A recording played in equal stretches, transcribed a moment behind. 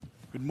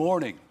Good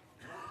morning.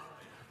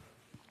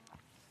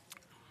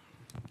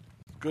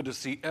 Good to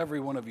see every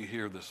one of you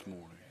here this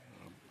morning.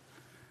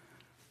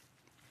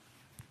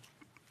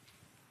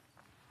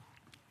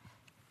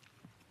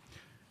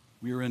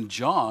 We are in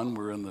John.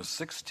 We're in the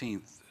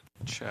 16th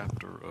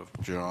chapter of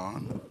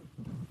John.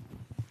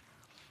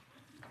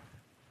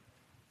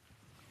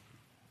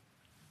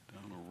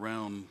 Down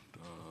around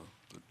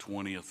the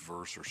 20th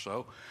verse or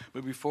so.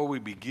 But before we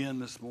begin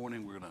this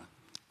morning, we'll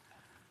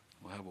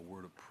have a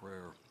word of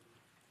prayer.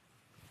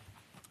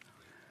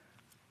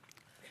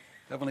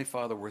 Heavenly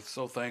Father, we're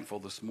so thankful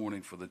this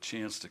morning for the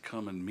chance to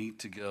come and meet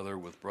together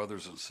with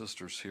brothers and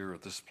sisters here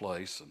at this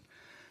place.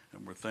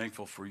 And we're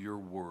thankful for your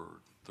word,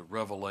 the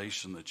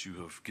revelation that you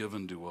have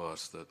given to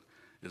us that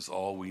is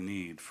all we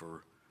need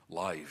for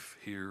life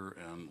here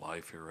and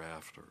life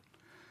hereafter.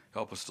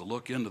 Help us to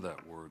look into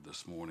that word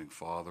this morning,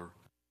 Father,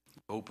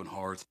 open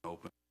hearts and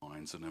open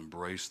minds, and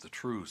embrace the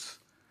truths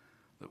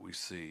that we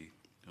see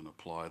and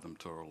apply them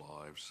to our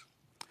lives.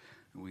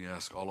 And we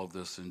ask all of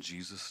this in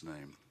Jesus'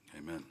 name.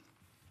 Amen.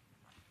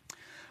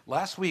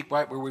 Last week,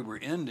 right where we were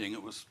ending,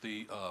 it was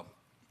the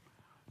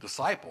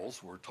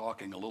disciples were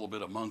talking a little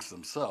bit amongst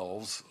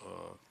themselves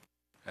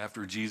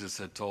after Jesus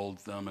had told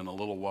them, in a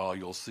little while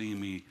you'll see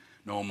me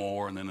no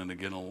more, and then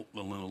again in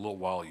a little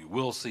while you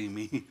will see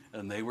me.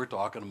 And they were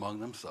talking among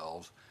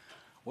themselves.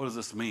 What does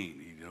this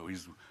mean? You know,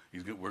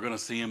 we're going to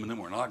see him, and then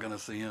we're not going to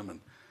see him,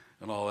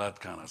 and all that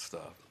kind of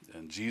stuff.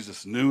 And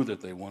Jesus knew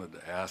that they wanted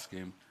to ask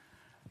him,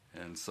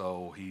 and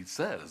so he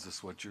said, "Is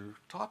this what you're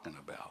talking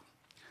about?"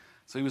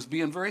 So he was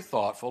being very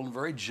thoughtful and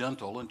very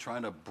gentle and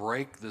trying to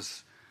break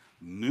this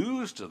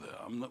news to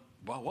them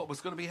about what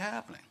was going to be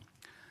happening.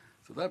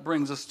 So that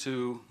brings us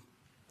to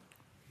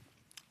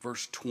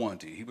verse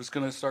 20. He was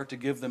going to start to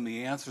give them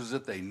the answers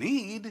that they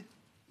need.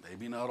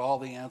 Maybe not all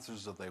the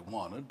answers that they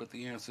wanted, but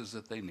the answers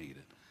that they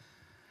needed.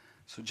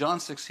 So John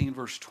 16,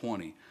 verse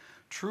 20.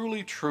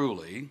 "Truly,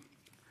 truly,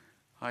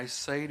 I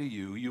say to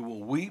you, you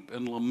will weep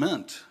and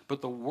lament,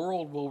 but the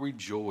world will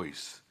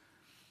rejoice.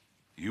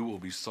 You will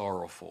be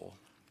sorrowful,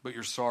 but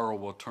your sorrow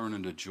will turn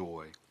into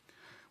joy.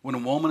 When a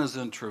woman is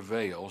in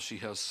travail, she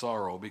has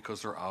sorrow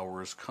because her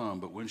hour is come.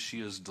 But when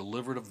she is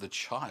delivered of the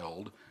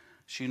child,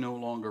 she no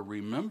longer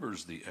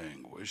remembers the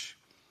anguish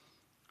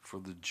for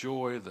the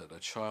joy that a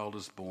child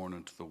is born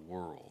into the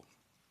world.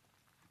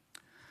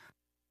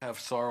 Have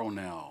sorrow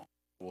now.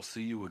 We'll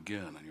see you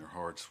again, and your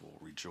hearts will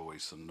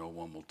rejoice, and no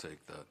one will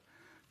take that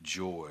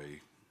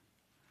joy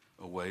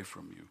away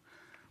from you."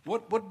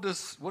 What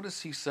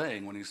is he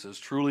saying when he says,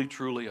 "Truly,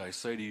 truly, I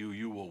say to you,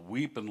 you will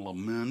weep and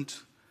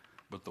lament,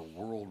 but the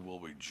world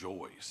will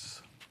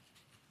rejoice"?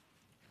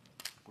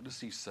 What is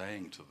he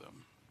saying to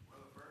them? Well,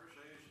 the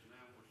Pharisees and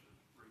them was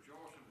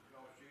rejoicing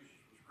because Jesus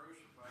was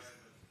crucified,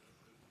 but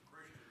the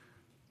Christians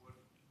would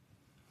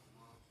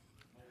more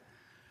Christ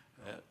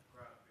being dead.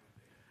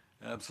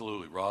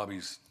 Absolutely,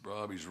 Robbie's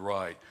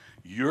right.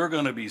 You're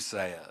going to be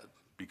sad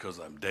because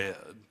I'm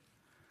dead,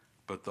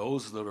 but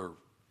those that are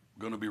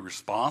going to be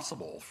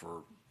responsible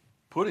for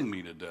putting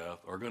me to death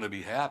are going to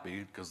be happy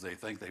because they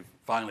think they've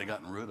finally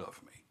gotten rid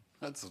of me.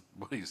 That's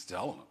what he's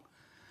telling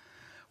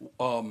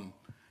them.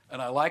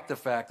 And I like the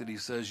fact that he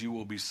says you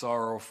will be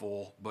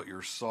sorrowful, but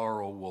your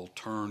sorrow will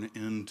turn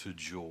into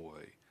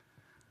joy.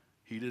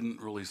 He didn't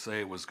really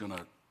say it was going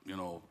to,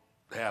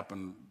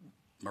 happen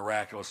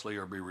miraculously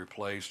or be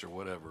replaced or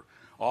whatever.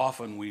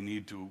 Often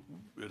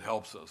it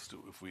helps us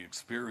to, if we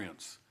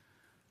experience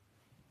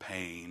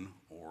pain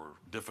or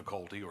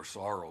difficulty or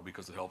sorrow,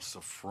 because it helps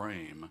to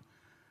frame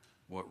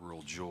what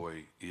real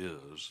joy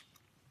is.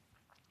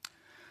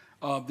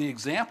 The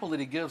example that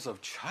he gives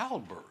of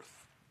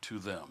childbirth to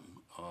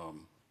them,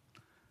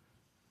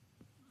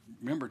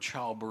 remember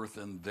childbirth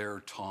in their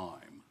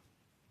time.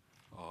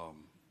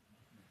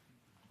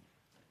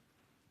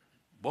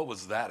 What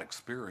was that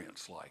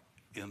experience like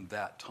in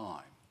that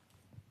time?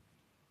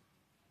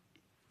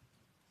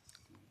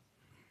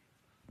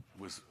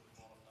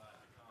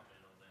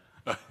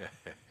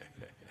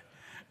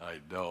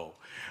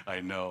 I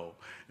know.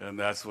 And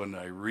that's when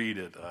I read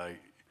it,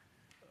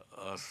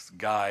 us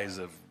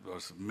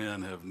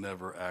men have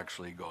never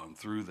actually gone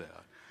through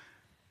that.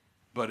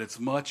 But as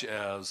much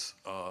as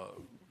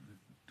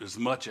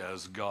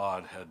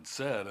God had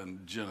said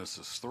in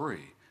Genesis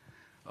 3,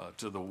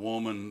 to the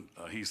woman,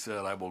 he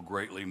said, "I will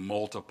greatly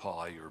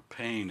multiply your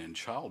pain in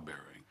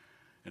childbearing,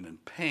 and in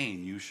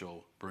pain you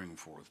shall bring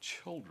forth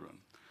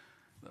children."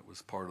 That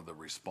was part of the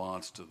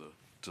response to the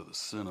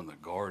sin in the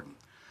garden.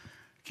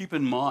 Keep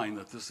in mind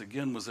that this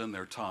again was in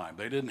their time.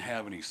 They didn't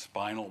have any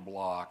spinal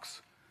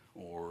blocks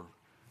or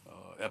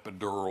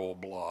epidural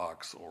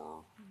blocks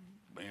or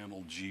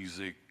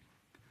analgesic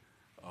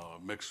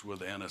mixed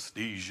with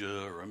anesthesia,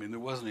 there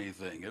wasn't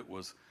anything.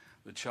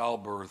 The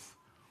childbirth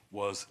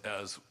was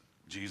as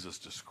Jesus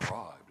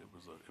described.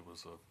 It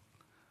was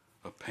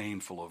a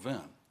painful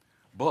event.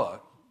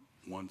 But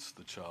once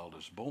the child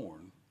is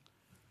born,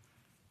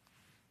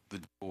 the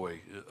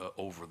joy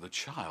over the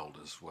child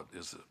is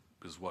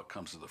what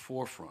comes to the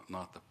forefront,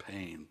 not the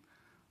pain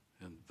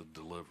and the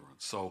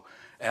deliverance. So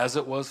as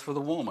it was for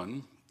the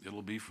woman,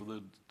 It'll be for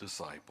the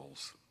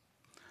disciples.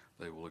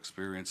 They will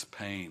experience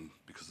pain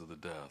because of the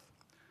death,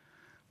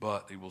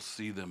 but he will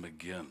see them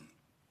again.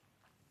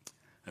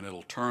 And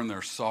it'll turn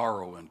their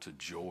sorrow into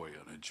joy,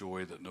 and a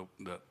joy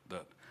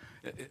that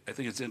I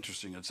think it's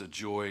interesting. It's a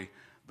joy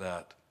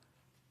that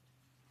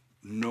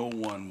no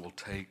one will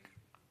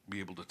be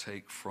able to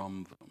take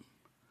from them.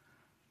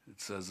 It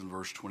says in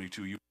verse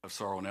 22, you have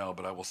sorrow now,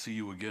 but I will see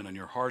you again, and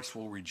your hearts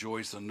will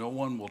rejoice, and no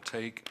one will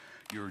take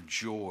your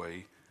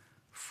joy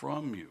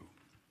from you.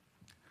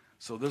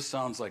 So this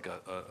sounds like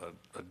a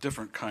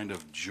different kind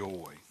of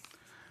joy.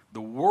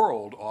 The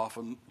world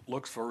often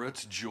looks for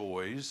its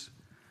joys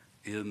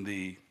in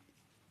the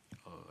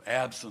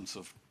absence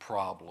of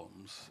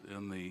problems,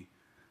 in the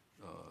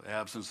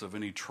absence of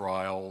any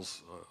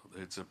trials.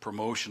 It's a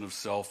promotion of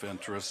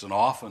self-interest, and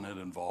often it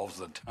involves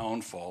the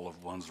downfall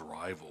of one's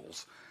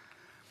rivals.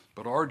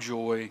 But our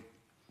joy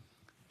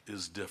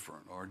is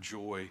different. Our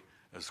joy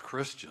as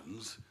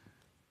Christians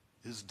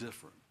is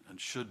different and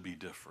should be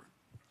different.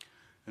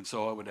 And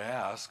so I would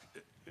ask,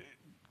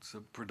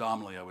 so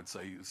predominantly I would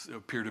say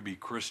appear to be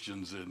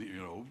Christians and,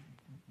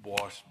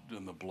 washed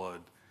in the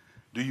blood.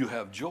 Do you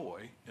have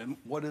joy? And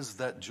what is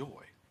that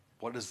joy?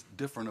 What is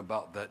different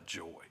about that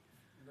joy?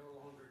 No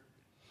longer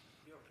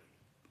guilty.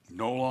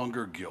 No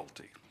longer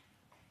guilty.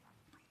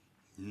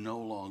 No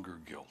longer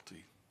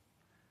guilty.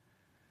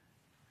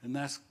 And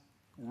that's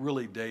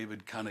really,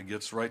 David kind of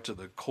gets right to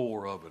the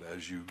core of it,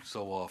 as you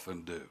so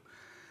often do.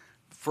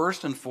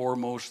 First and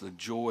foremost, the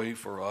joy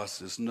for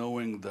us is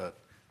knowing that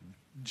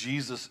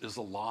Jesus is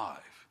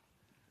alive,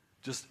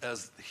 just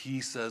as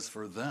he says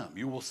for them.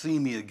 You will see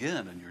me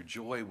again, and your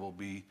joy will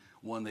be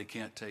one they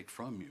can't take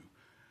from you.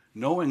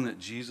 Knowing that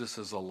Jesus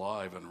is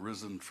alive and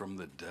risen from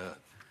the dead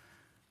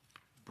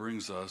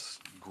brings us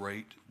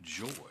great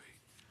joy.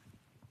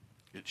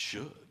 It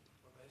should.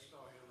 Well, they saw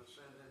him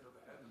ascend into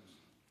the heavens.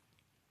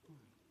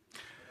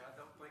 But I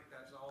don't think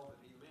that's all that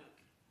he meant.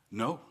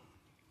 No,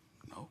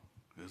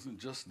 it isn't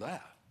just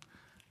that.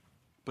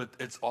 But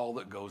it's all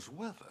that goes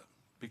with it.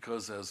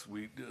 Because as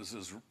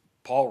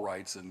Paul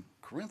writes in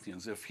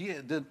Corinthians, if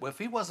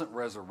he wasn't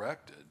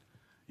resurrected,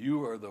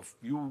 you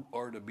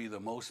are to be the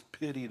most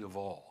pitied of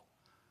all,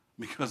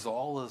 because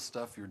all the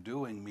stuff you're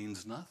doing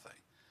means nothing.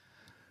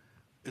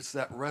 It's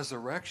that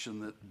resurrection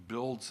that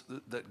builds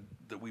that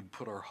we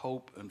put our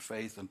hope and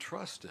faith and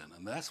trust in,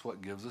 and that's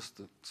what gives us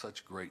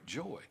such great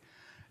joy.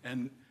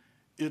 And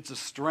it's a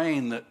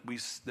strain that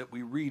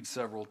we read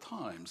several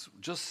times,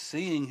 just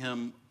seeing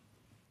him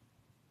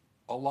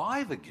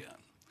alive again.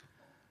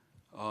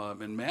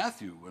 In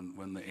Matthew,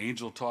 when the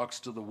angel talks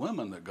to the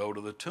women that go to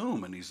the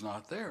tomb and he's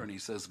not there, and he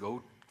says,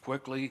 go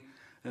quickly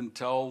and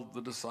tell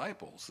the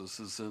disciples. This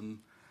is in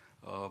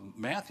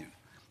Matthew.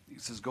 He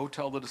says, go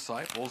tell the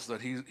disciples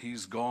that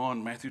he's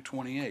gone, Matthew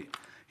 28.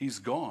 He's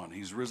gone.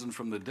 He's risen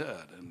from the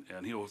dead,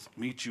 and he'll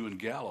meet you in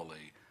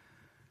Galilee.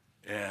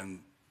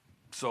 And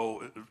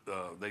so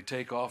they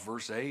take off,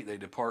 verse 8. They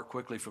depart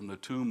quickly from the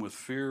tomb with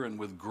fear and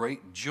with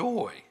great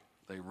joy.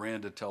 They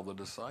ran to tell the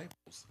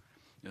disciples.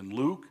 In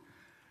Luke,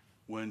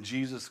 when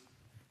Jesus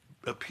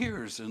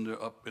appears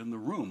up in the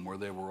room where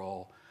they were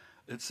all,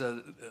 it said,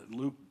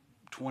 Luke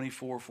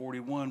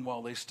 24:41,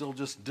 while they still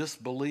just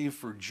disbelieved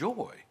for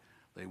joy,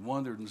 he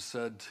wondered and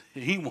said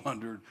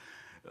to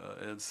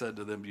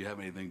them, do you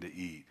have anything to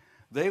eat?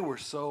 They were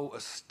so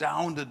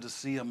astounded to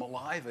see him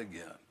alive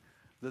again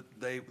that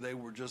they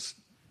were just,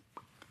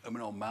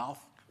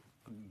 mouth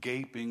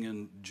gaping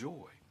in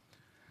joy.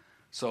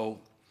 So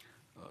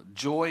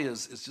joy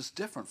is just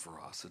different for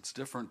us. It's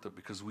different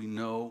because we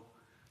know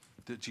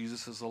that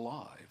Jesus is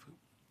alive.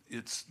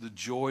 It's the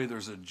joy,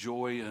 there's a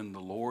joy in the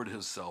Lord,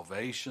 his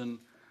salvation,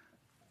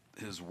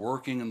 his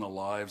working in the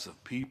lives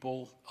of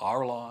people,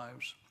 our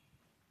lives.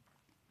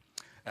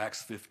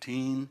 Acts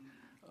 15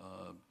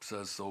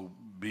 says, so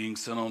being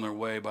sent on their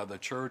way by the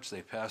church,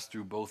 they passed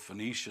through both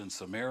Phoenicia and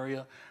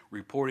Samaria,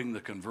 reporting the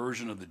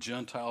conversion of the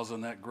Gentiles,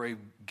 and that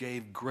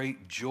gave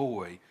great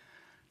joy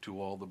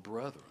to all the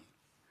brethren.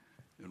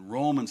 In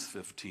Romans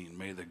 15,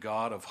 may the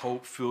God of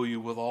hope fill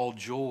you with all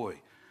joy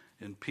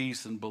and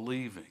peace in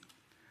believing.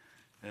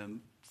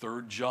 And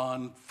 3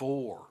 John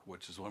 4,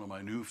 which is one of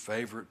my new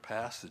favorite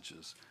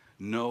passages,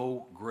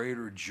 no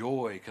greater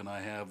joy can I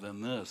have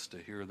than this, to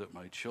hear that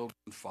my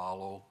children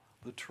follow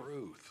the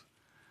truth.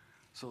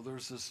 So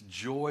there's this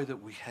joy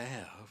that we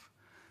have.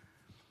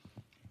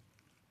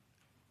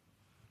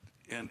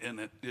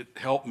 And it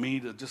helped me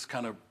to just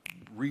kind of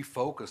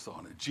refocus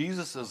on it.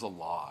 Jesus is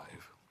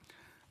alive.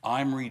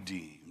 I'm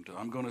redeemed.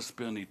 I'm going to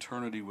spend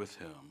eternity with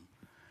him.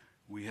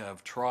 We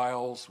have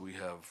trials. We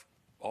have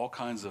all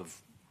kinds of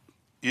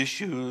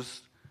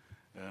issues.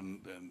 And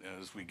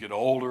as we get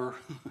older,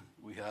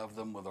 we have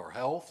them with our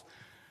health.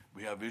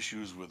 We have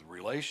issues with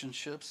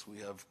relationships. We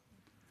have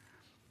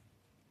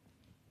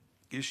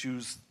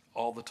issues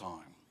all the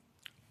time.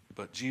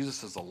 But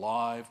Jesus is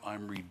alive.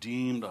 I'm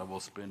redeemed. I will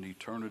spend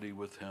eternity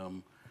with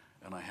him.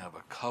 And I have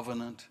a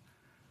covenant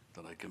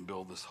that I can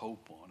build this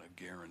hope on,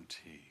 a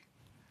guarantee.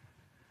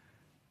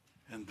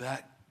 And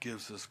that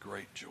gives us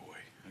great joy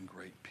and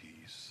great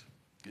peace.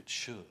 It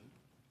should.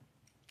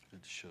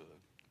 it should.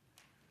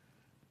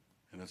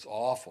 And it's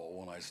awful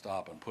when I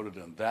stop and put it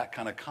in that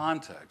kind of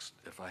context.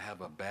 If I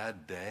have a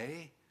bad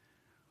day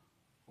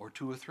or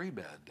 2 or 3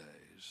 bad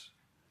days,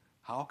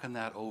 how can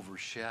that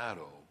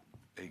overshadow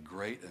a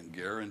great and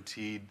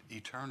guaranteed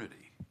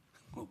eternity?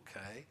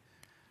 Okay?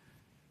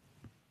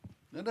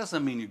 That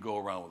doesn't mean you go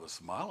around with a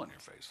smile on your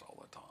face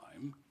all the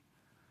time.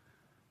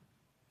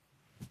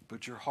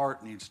 But your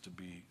heart needs to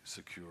be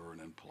secure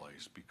and in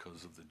place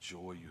because of the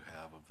joy you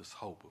have of this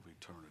hope of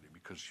eternity,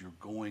 because you're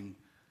going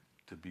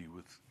to be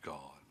with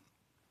God.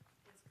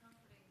 It's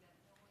comforting that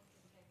no one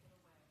can take it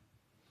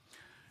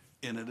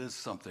away. And it is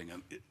something,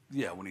 and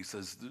when he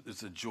says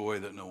it's a joy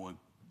that no one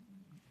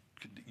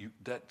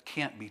that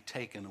can't be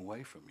taken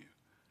away from you.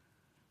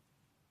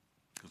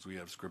 Because we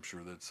have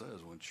scripture that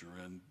says once you're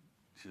in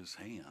his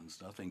hands,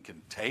 nothing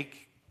can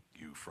take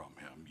you from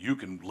him. You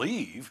can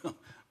leave,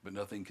 but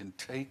nothing can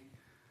take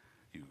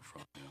you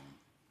from him.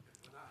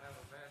 When I have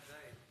a bad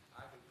day,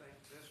 I can think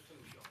this too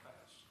shall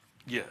pass.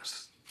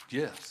 Yes,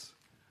 yes,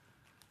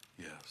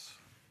 yes.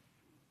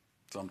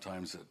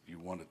 Sometimes you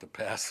want it to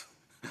pass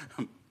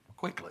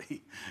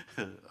quickly.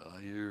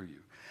 I hear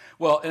you.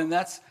 Well, and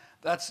that's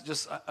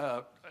just,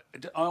 I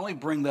only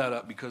bring that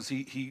up because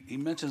he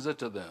mentions it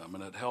to them,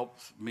 and it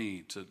helps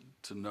me to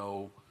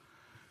know,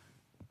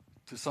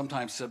 to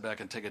sometimes sit back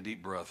and take a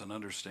deep breath and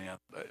understand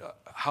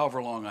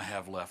however long I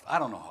have left. I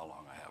don't know how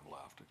long I have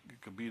left.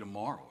 It could be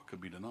tomorrow. It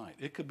could be tonight.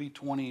 It could be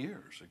 20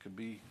 years. It could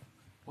be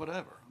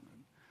whatever.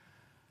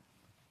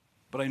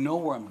 But I know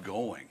where I'm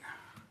going,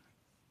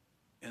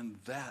 and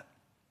that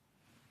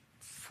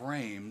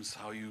frames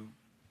how you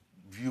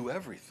view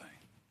everything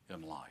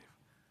in life.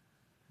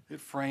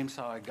 It frames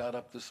how I got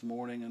up this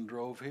morning and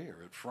drove here.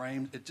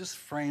 It just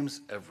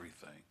frames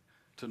everything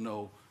to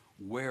know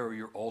where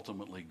you're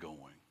ultimately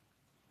going.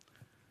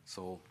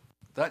 So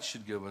that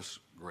should give us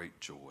great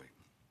joy.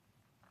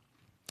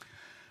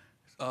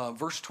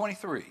 Verse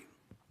 23,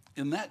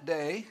 in that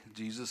day,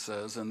 Jesus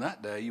says, in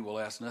that day you will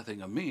ask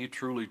nothing of me.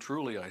 Truly,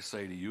 truly, I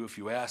say to you, if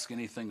you ask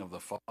anything of the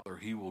Father,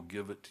 he will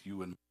give it to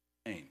you in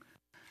my name.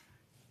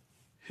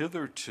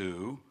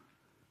 Hitherto,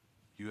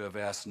 you have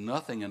asked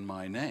nothing in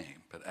my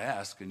name, but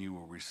ask and you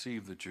will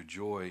receive, that your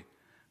joy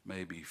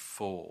may be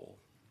full.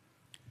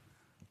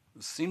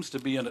 It seems to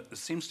be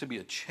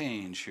a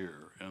change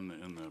here in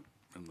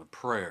the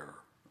prayer.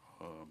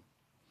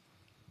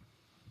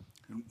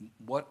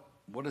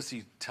 What is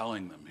he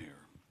telling them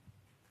here?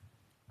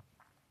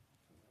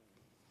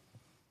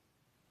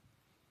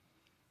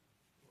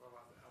 Well,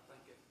 I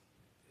think it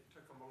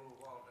took them a little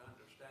while to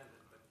understand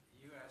it, but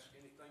you ask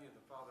anything in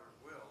the Father's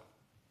will,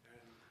 and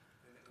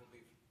it will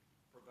be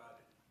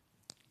provided.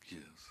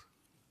 Yes.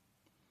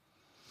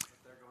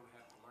 But they're going to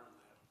have to learn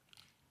that.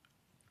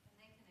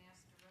 And they can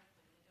ask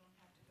directly. They don't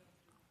have to go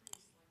through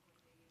priests like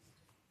what they used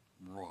to.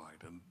 Right,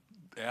 and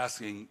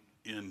asking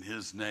in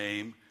his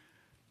name,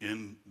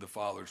 in the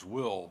Father's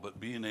will, but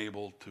being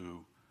able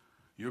to,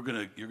 you're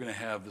gonna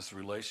have this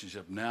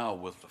relationship now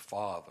with the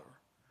Father.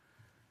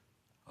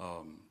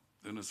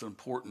 And it's an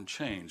important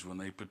change. When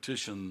they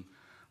petition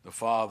the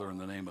Father in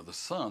the name of the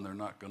Son, they're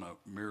not going to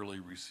merely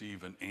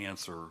receive an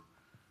answer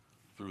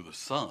through the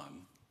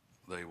Son.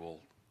 It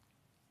will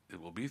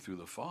be through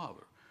the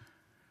Father.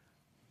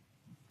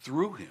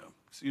 Through him.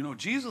 So,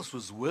 Jesus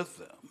was with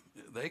them.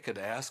 They could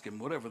ask him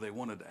whatever they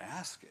wanted to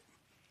ask him.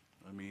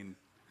 I mean,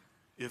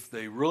 if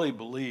they really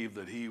believed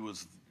that he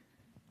was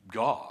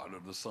God, or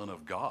the Son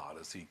of God,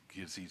 as he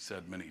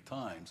said many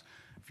times,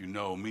 if you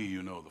know me,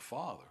 you know the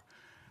Father.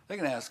 They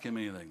can ask him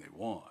anything they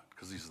want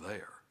because he's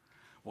there.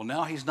 Well,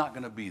 now he's not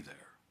going to be there.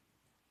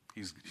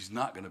 He's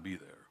not going to be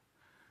there.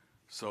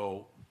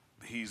 So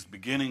he's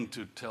beginning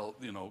to tell,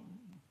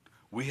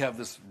 we have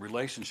this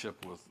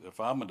relationship with, if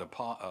I'm a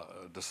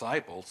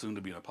disciple, soon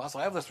to be an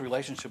apostle, I have this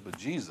relationship with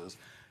Jesus,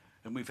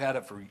 and we've had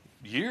it for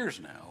years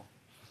now,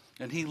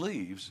 and he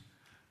leaves,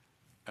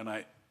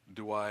 and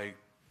do I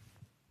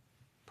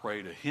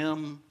pray to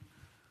him?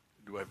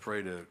 Do I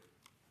pray to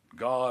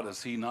God?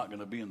 Is he not going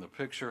to be in the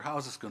picture? How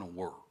is this going to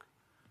work?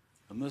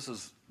 And this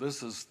is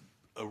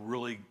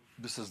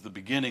the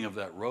beginning of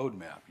that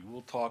roadmap. You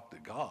will talk to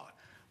God,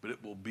 but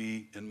it will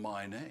be in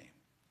my name,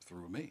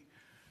 through me.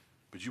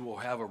 But you will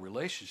have a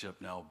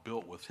relationship now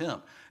built with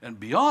him. And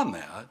beyond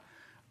that,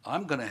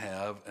 I'm going to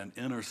have an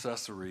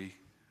intercessory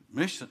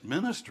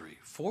ministry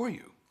for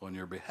you on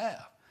your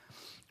behalf.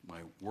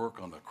 My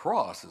work on the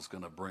cross is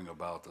going to bring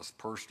about this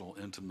personal,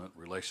 intimate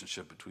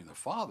relationship between the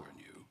Father and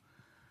you,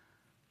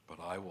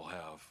 but I will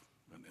have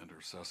an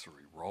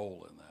intercessory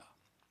role in that.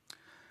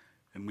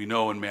 And we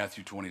know in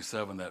Matthew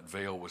 27 that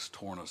veil was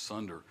torn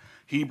asunder.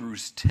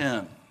 Hebrews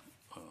 10,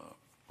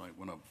 might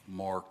want to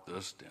mark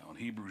this down.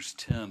 Hebrews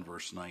 10,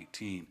 verse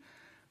 19.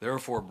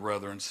 Therefore,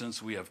 brethren,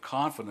 since we have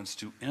confidence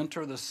to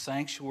enter the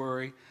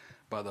sanctuary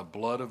by the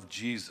blood of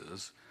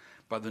Jesus,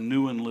 by the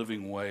new and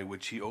living way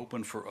which he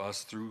opened for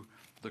us through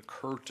the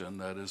curtain,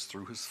 that is,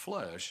 through his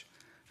flesh,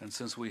 and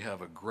since we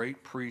have a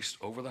great priest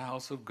over the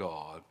house of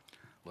God,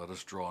 let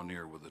us draw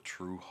near with a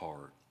true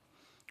heart,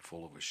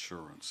 full of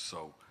assurance.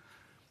 So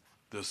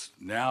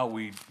now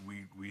we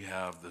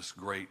have this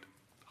great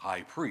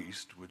high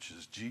priest, which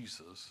is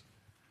Jesus,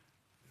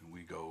 and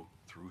we go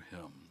through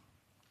him.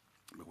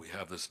 But we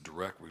have this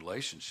direct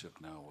relationship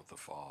now with the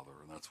Father,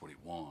 and that's what he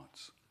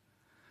wants.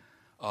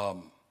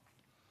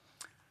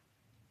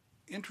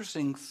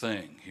 Interesting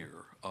thing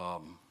here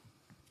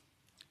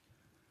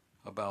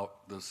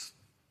about this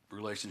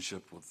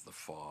relationship with the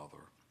Father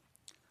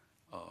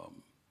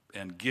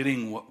and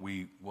getting what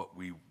we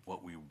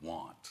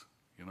want.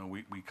 You know,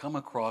 we come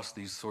across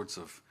these sorts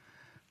of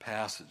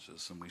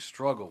passages and we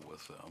struggle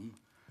with them.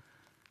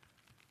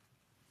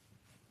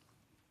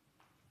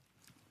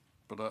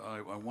 But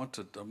I want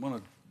to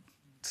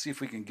see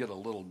if we can get a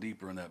little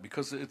deeper in that,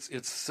 because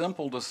it's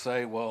simple to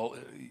say, well,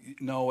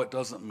 no, it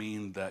doesn't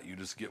mean that you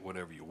just get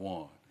whatever you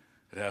want.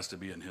 It has to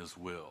be in his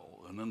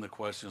will. And then the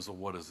question is, well,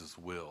 what is his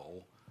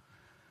will?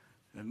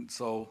 And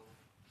so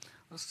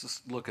let's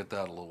just look at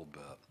that a little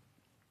bit.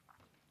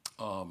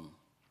 1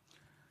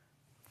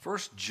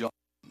 John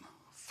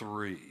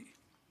 3.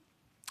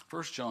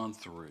 1 John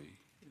 3,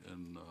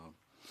 and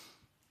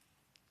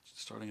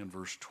starting in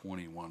verse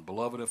 21.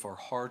 Beloved, if our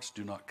hearts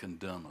do not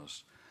condemn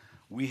us,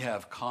 we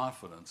have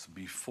confidence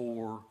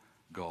before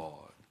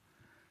God,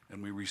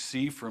 and we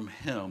receive from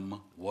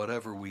him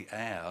whatever we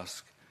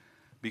ask,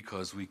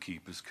 because we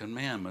keep his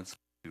commandments,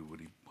 do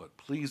what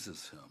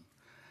pleases him.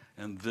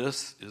 And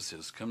this is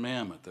his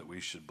commandment, that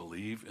we should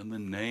believe in the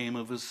name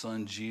of his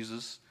Son,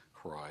 Jesus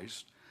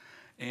Christ,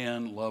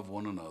 and love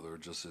one another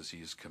just as he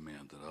has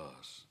commanded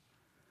us.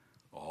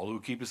 All who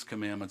keep his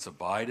commandments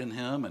abide in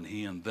him, and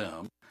he in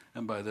them,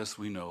 and by this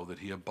we know that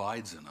he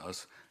abides in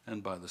us,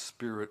 and by the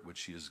Spirit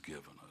which he has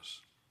given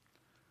us.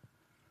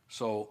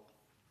 So,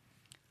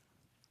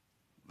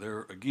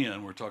 there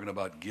again, we're talking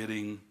about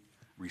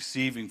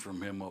receiving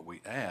from him what we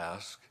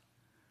ask,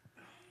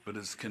 but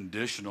it's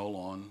conditional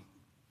on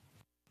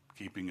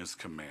keeping his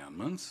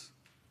commandments.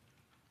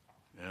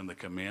 And the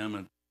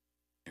commandment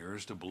here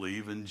is to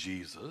believe in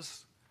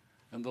Jesus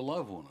and to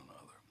love one another.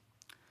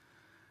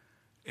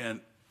 And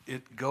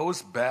it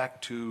goes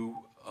back to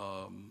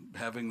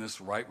having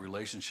this right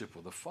relationship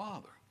with the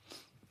Father.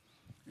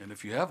 And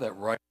if you have that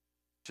right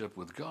relationship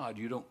with God,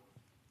 you don't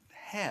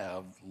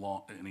have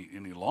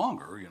any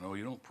longer,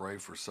 you don't pray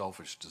for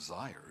selfish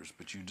desires,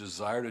 but you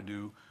desire to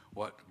do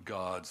what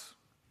God's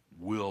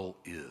will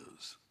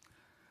is.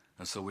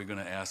 And so we're going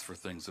to ask for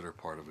things that are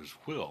part of his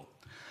will.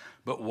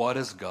 But what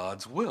is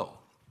God's will?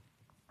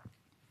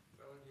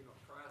 Well,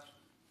 Christ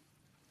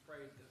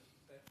prayed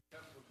that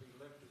cup would be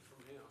lifted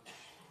from him,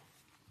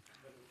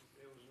 but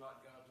it was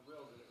not God's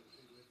will that it would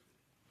be lifted.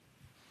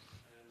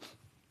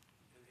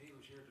 And he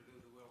was here to do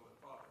the will of the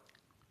Father.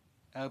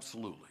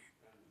 Absolutely.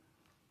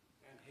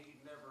 And he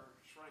never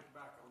shrank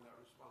back on that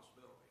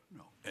responsibility.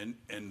 No.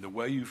 And the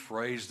way you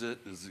phrased it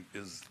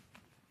is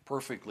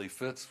perfectly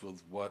fits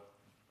with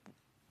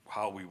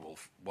how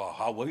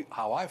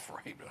I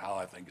frame it, how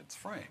I think it's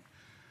framed.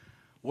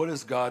 What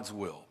is God's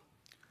will?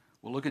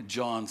 Well, look at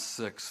John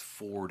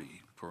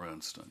 6:40, for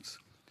instance.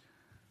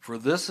 For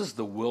this is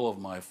the will of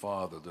my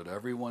Father, that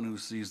everyone who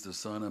sees the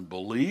Son and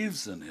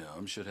believes in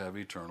him should have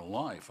eternal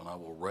life, and I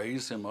will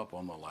raise him up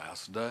on the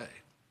last day.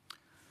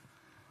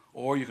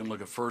 Or you can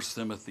look at 1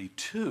 Timothy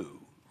 2,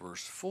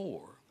 verse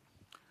 4.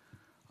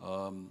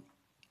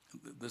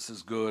 This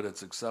is good,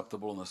 it's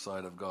acceptable in the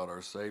sight of God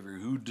our Savior,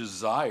 who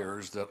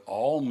desires that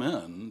all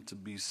men to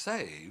be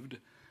saved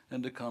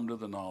and to come to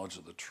the knowledge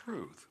of the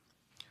truth.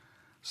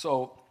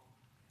 So,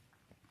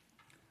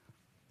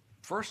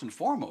 first and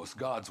foremost,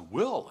 God's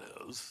will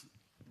is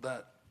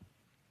that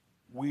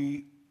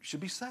we should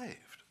be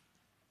saved.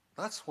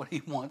 That's what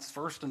he wants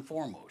first and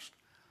foremost.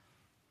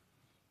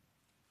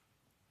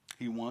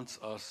 He wants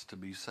us to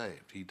be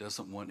saved. He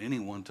doesn't want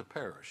anyone to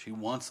perish. He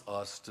wants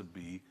us to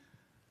be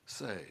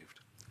saved.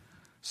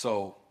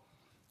 So,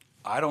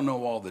 I don't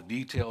know all the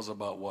details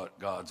about what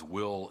God's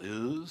will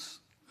is,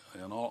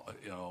 and all,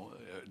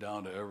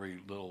 down to every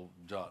little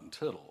jot and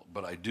tittle,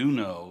 but I do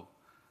know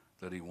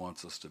that he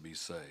wants us to be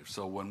saved.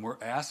 So when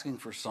we're asking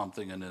for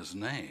something in his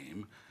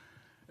name,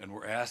 and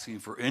we're asking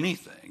for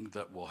anything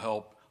that will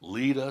help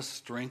lead us,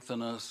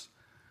 strengthen us,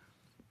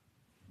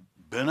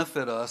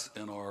 benefit us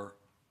in our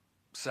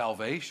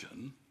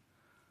salvation,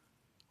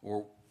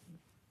 or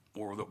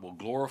that will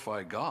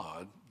glorify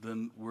God,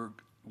 then we're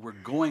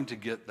going to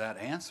get that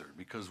answered,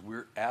 because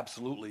we're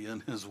absolutely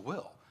in his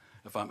will.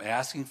 If I'm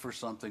asking for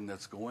something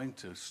that's going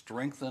to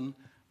strengthen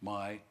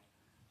my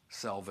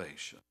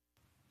salvation,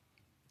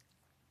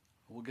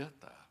 we'll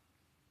get that.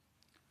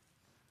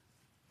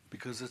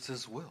 Because it's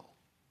his will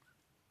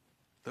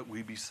that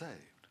we be saved.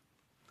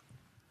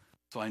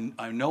 So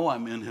I know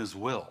I'm in his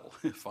will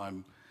if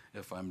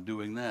I'm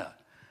doing that.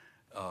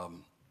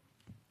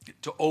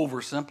 To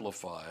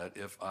oversimplify it,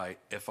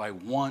 if I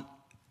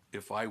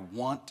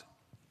want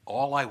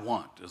all I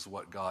want is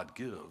what God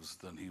gives,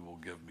 then he will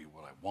give me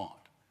what I want,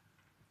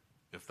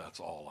 if that's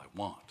all I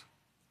want.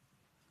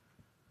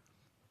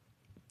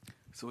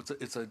 So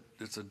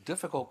it's a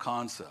difficult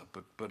concept,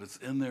 but it's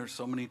in there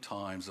so many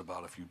times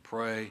about if you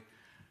pray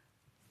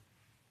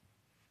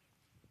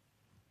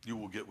you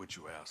will get what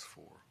you ask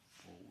for.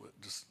 Well,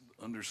 just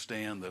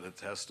understand that it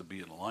has to be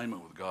in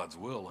alignment with God's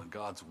will, and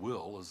God's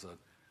will is that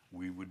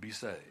we would be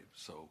saved.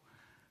 So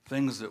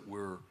things that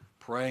we're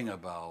praying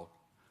about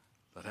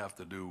that have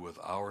to do with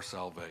our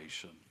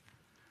salvation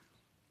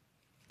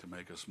to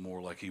make us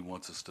more like he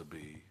wants us to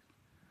be,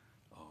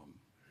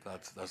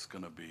 that's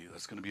going to be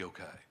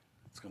okay.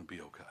 It's going to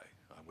be okay.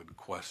 I wouldn't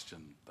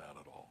question that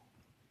at all.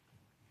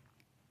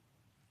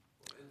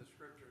 Well, in the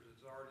scriptures,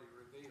 it's already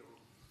revealed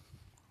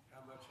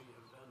how much he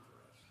has done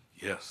for us.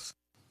 Yes.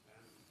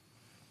 And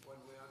when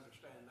we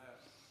understand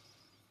that,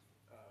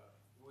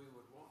 we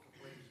would want to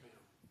please him.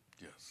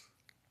 Yes.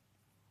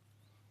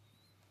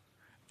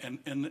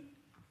 And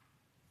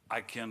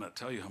I cannot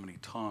tell you how many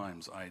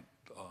times I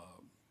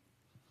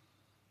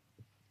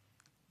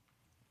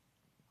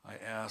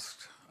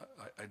asked.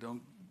 I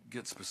don't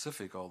get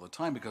specific all the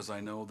time because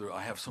I know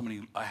I have so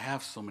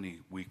many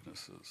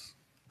weaknesses,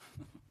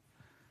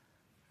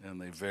 and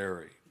they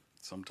vary.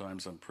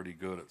 Sometimes I'm pretty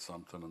good at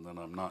something, and then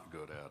I'm not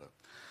good at it.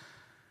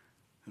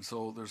 And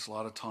so there's a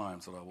lot of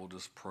times that I will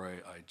just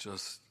pray.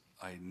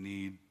 I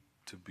need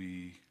to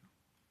be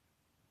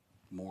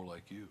more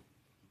like you,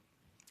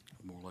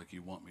 more like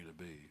you want me to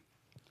be.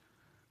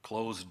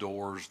 Close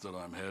doors that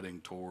I'm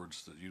heading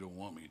towards that you don't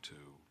want me to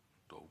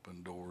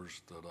open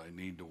doors that I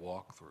need to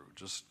walk through.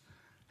 Just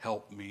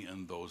help me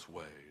in those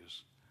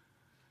ways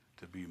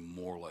to be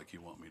more like you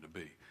want me to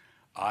be.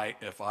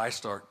 If I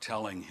start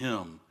telling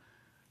him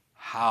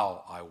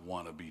how I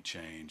want to be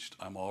changed,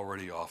 I'm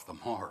already off the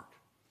mark.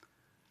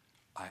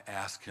 I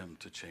ask him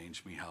to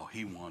change me how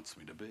he wants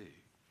me to be,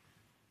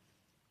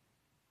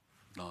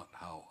 not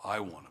how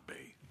I want to be.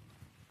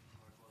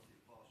 Like what the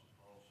Apostle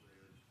Paul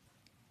says,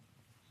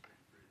 2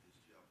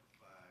 Corinthians chapter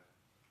 5,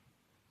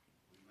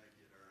 we make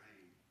it our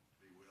aim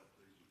to be well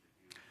pleasing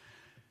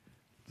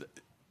to him.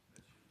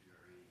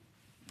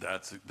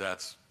 That should be our aim.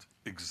 That's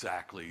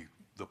exactly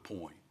the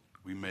point.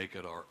 We make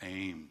it our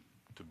aim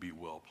to be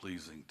well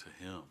pleasing to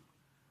him.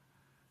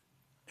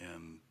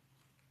 And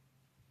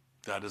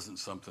that isn't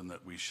something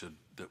that we should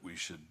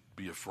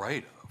be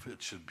afraid of.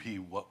 It should be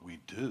what we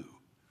do.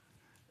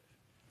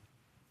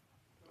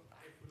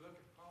 If we look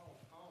at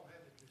Paul, Paul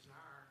had a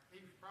desire. He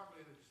was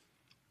probably in a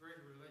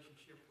greater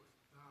relationship with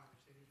God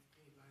than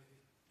anybody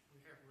that we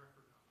have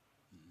record of.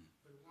 Mm-hmm.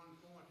 But at one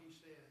point he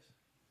says,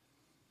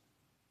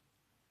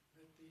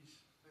 "Let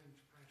these things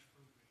pass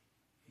from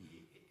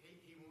me."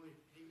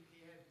 He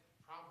had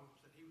problems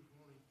that he was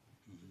wanting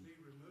to be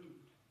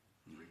removed.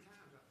 3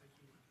 times I think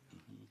he went to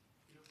God.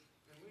 You know,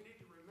 and we need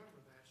to remember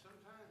that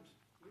sometimes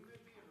we may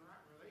be in the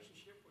right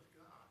relationship with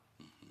God,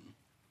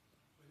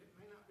 but it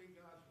may not be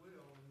God's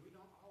will, and we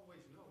don't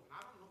always know. And I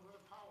don't know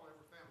whether Paul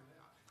ever found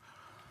out.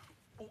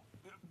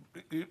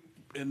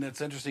 And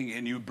it's interesting,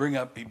 and he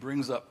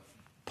brings up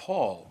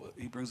Paul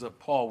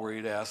where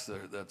he'd asked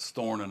that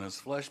thorn in his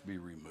flesh be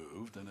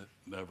removed, and it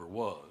never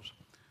was.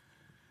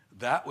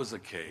 That was a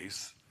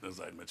case,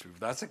 as I mentioned,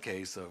 that's a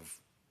case of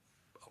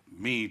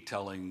me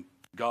telling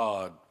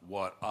God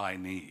what I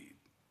need.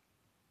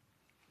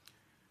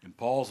 In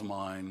Paul's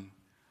mind,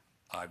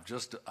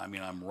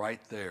 I'm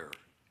right there.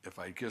 If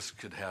I just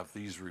could have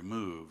these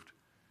removed,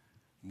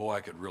 boy,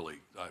 I'd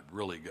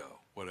really go,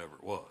 whatever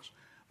it was.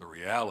 The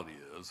reality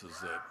is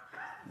that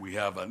we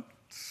have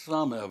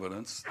some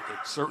evidence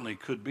that certainly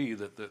could be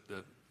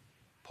that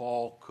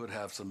Paul could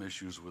have some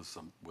issues with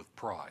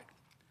pride,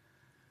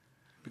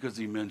 because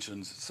he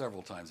mentions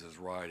several times in his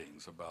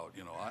writings about,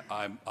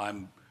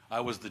 I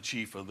was the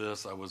chief of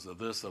this, I was the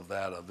this of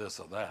that, of this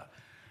of that,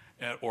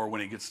 or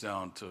when he gets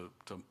down to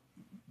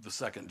the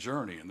second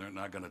journey, and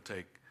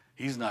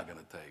he's not going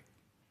to take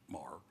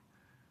Mark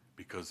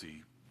because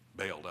he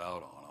bailed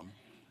out on him.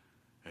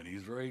 And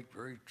he's very,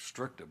 very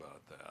strict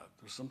about that.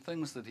 There's some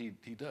things that he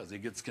does. He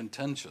gets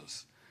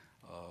contentious.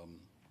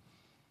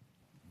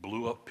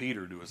 Blew up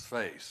Peter to his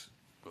face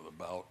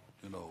about,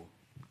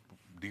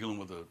 dealing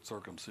with a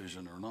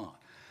circumcision or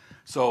not.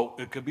 So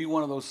it could be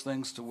one of those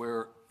things to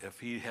where if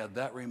he had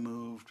that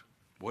removed,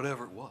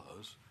 whatever it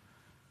was,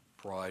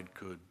 pride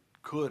could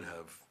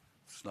have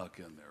snuck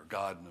in there.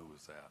 God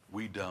knows that.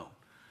 We don't.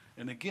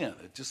 And again,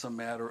 it's just a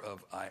matter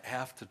of I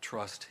have to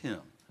trust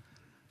him.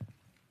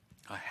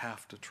 I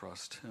have to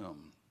trust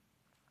him.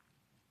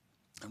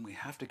 And we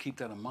have to keep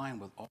that in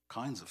mind with all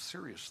kinds of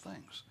serious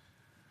things.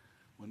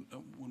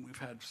 When we've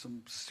had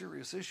some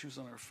serious issues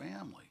in our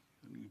family,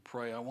 and you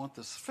pray, I want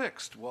this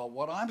fixed. Well,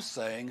 what I'm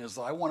saying is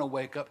I want to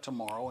wake up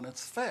tomorrow and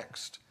it's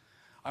fixed.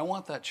 I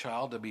want that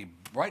child to be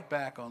right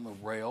back on the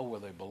rail where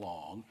they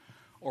belong,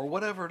 or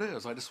whatever it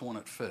is. I just want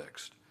it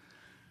fixed.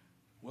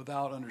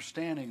 Without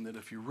understanding that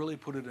if you really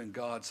put it in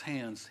God's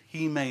hands,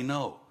 he may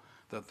know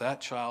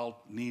that child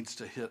needs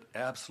to hit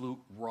absolute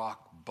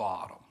rock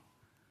bottom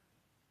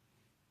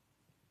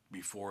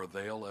before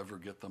they'll ever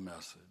get the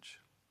message.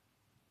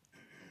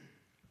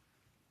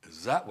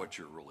 Is that what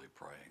you're really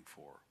praying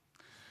for?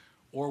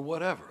 Or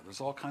whatever.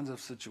 There's all kinds of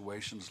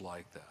situations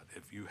like that.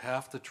 If you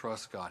have to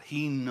trust God,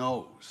 he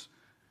knows.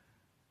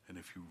 And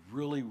if you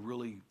really,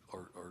 really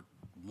are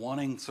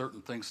wanting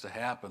certain things to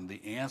happen,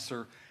 the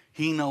answer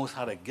He knows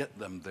how to get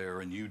them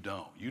there and you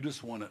don't. You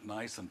just want it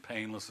nice and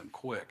painless and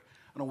quick.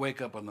 I'm going to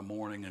wake up in the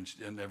morning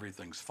and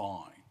everything's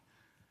fine.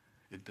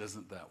 It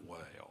isn't that way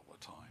all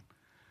the time.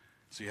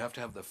 So you have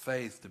to have the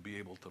faith to be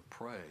able to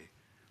pray.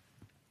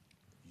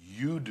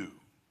 You do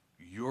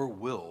your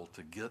will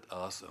to get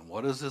us. And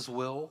what is his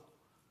will?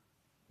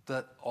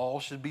 That all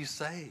should be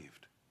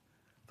saved.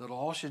 That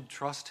all should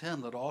trust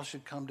him. That all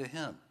should come to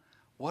him.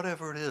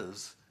 Whatever it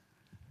is,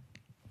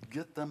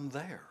 get them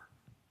there.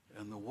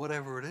 And the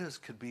whatever it is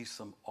could be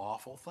some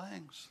awful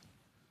things.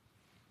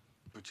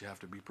 But you have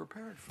to be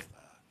prepared for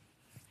that.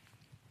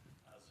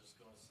 I was just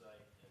going to say,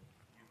 and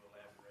you've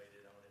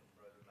elaborated on it,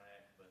 Brother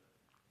Mac, but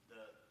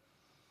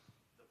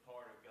the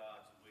part of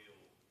God's will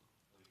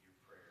with your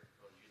prayer,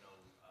 because, you know,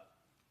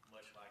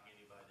 much like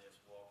anybody that's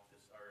walked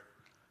this earth,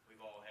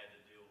 we've all had to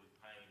deal with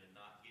pain, and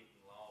not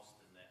getting lost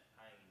in that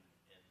pain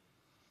and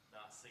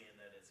not seeing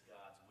that it's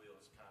God's will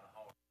is kind of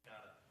hard.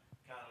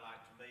 Kind of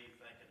like, to me,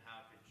 thinking,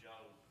 how could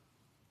Job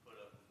put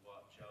up with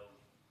what Job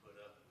put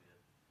up with?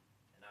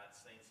 And I'd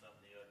seen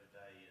something the other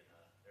day, and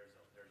there's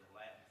a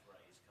Latin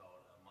phrase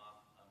called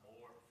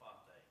amor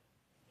fati,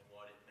 and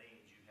what it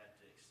means, you have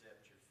to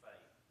accept your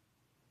fate,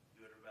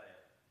 good or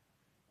bad.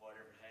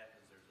 Whatever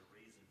happens, there's a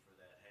reason for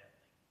that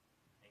happening,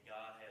 and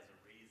God has a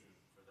reason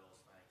for those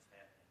things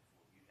happening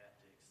for you. You have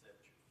to accept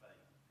your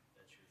fate.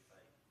 That's your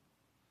fate.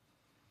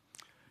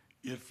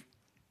 If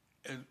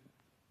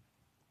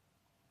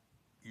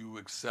you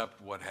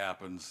accept what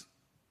happens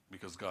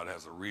because God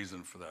has a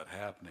reason for that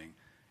happening,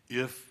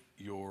 if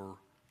you're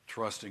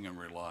trusting and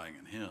relying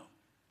in him.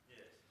 Yes.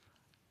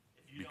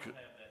 If you don't have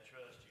that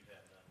trust, you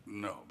have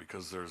nothing. No,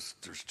 because there's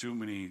too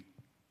many.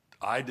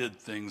 I did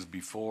things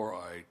before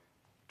I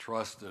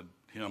trusted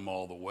him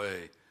all the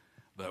way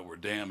that were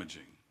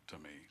damaging to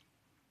me.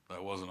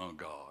 That wasn't on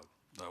God.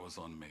 That was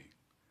on me.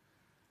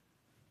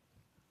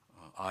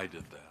 I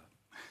did that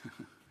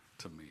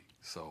to me.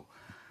 So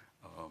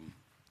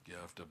you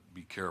have to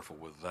be careful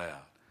with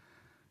that.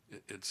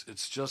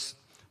 It's just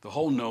the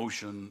whole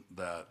notion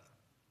that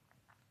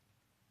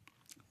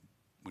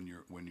when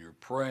you're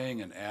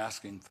praying and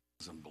asking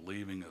things and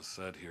believing, as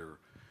said here,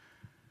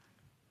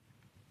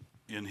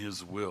 in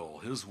his will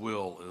is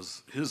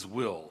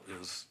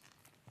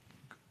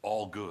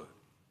all good.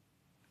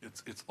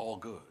 It's all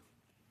good.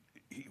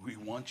 He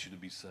wants you to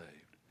be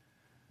saved,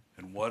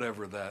 and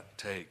whatever that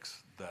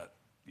takes, that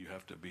you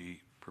have to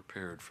be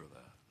prepared for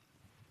that.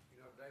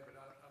 You know, David,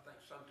 I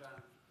think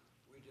sometimes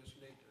we just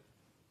need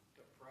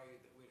to pray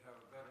that we'd have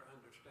a better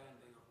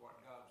understanding of what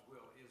God's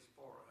will is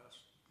for us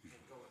and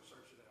go and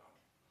search it out.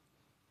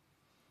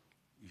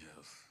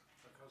 Yes.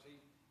 Because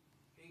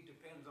he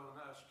depends on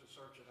us to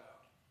search it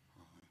out.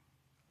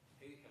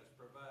 He has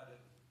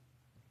provided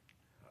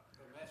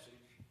the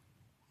message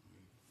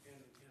in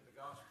the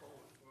gospel,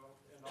 well,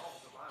 in all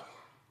of the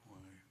Bible.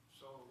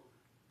 So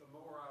the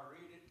more I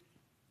read it,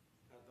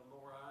 the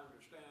more I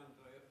understand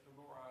the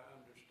more I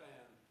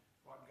understand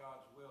what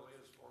God's will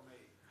is for me.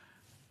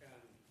 And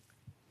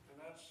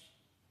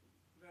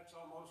that's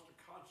almost a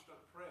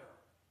constant prayer.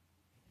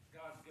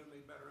 God, give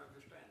me better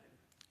understanding.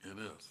 It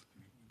is.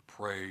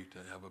 Pray to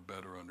have a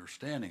better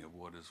understanding of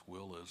what his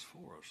will is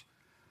for us.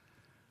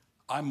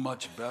 I'm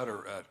much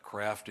better at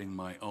crafting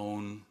my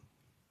own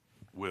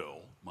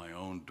will, my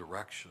own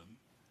direction,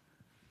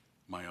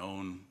 my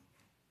own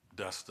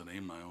destiny,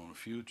 my own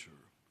future,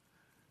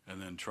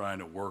 and then trying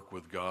to work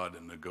with God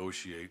and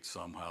negotiate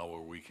somehow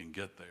where we can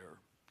get there.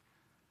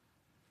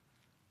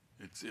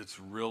 It's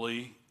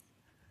really,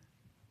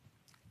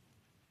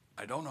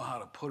 I don't know how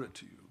to put it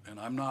to you, and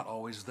I'm not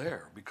always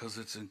there because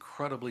it's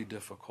incredibly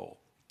difficult.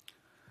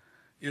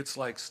 It's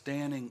like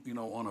standing,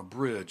 on a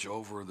bridge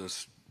over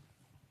this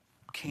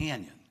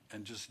canyon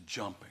and just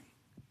jumping.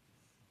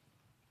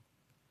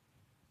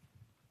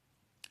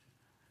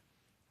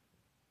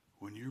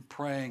 When you're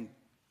praying,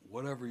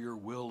 whatever your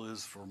will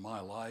is for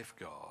my life,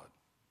 God,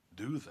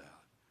 do that.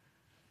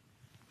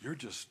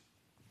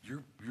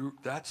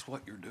 That's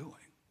what you're doing.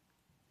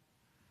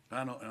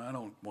 I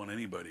don't want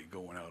anybody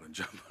going out and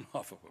jumping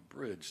off of a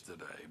bridge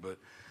today, but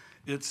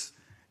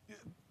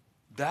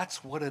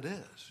that's what it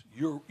is.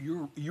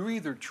 You're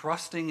either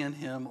trusting in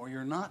him or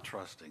you're not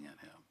trusting in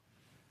him.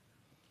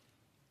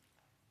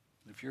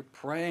 If you're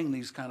praying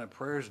these kind of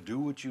prayers, do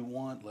what you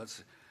want.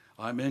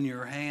 I'm in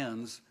your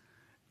hands,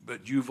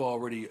 but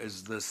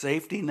is the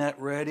safety net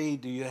ready?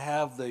 Do you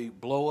have the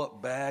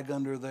blow-up bag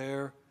under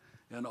there?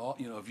 And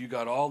if you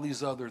got all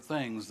these other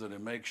things that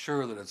make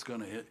sure that it's going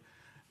to hit.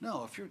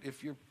 No,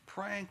 if you're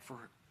praying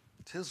for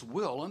his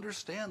will,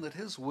 understand that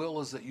his will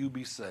is that you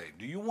be saved.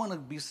 Do you want to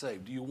be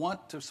saved? Do you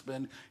want to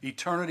spend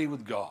eternity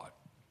with God?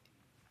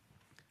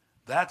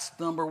 That's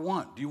number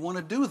one. Do you want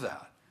to do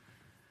that?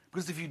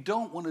 Because if you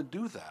don't want to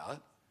do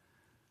that,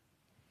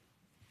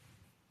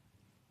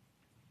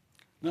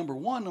 number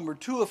one. Number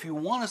two, if you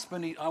want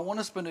to I want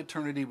to spend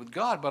eternity with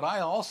God, but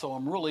I also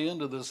am really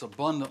into this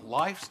abundant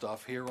life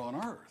stuff here on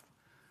earth.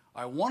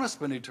 I want to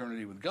spend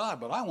eternity with God,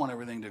 but I want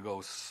everything to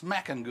go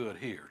smacking good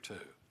here too.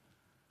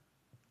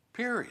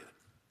 Period.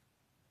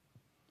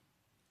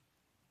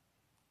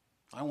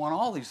 I want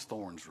all these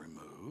thorns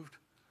removed.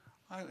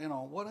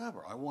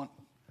 Whatever.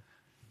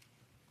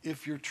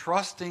 If you're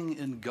trusting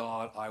in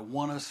God, I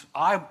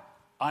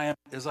am,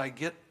 as I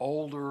get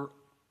older,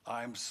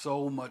 I'm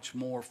so much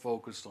more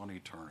focused on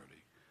eternity.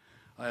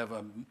 I have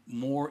a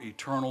more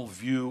eternal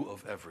view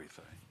of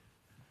everything.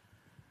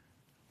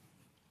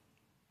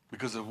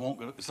 Because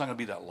it's not going to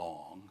be that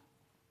long.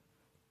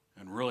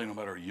 And really, no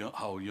matter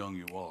how young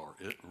you are,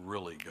 it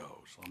really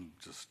goes. I'm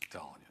just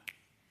telling you.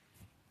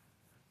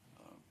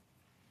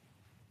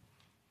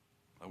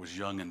 I was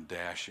young and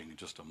dashing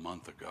just a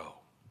month ago.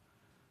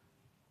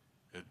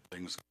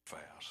 Things go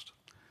fast.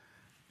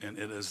 And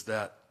it is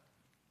that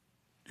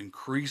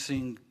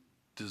increasing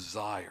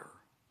desire.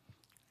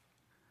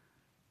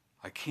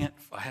 I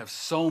have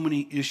so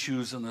many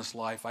issues in this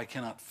life, I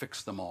cannot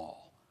fix them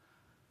all.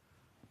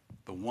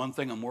 The one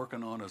thing I'm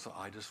working on is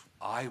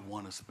I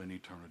want to spend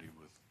eternity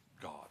with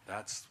God.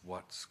 That's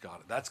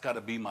got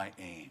to be my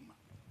aim.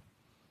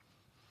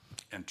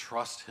 And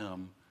trust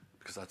him,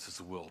 because that's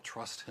his will.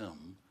 Trust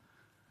him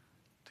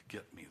to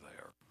get me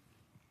there.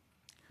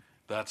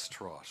 That's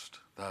trust.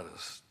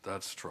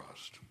 That's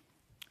trust.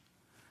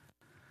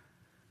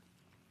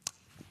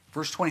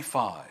 Verse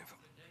 25.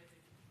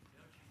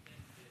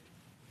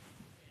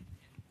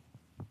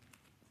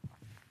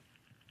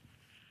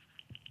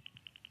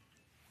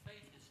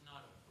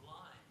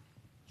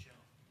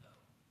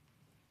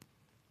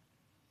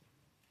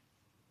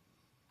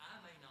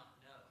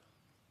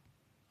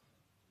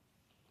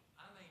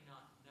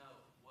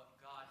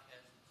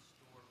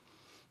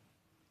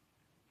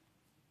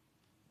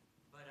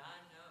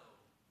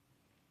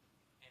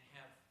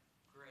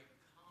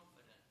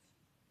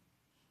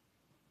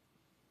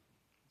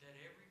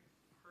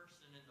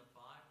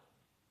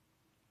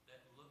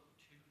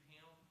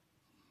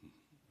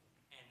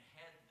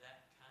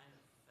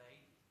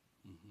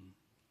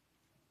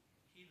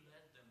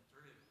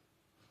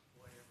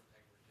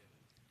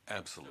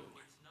 Absolutely.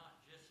 So it's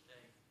not just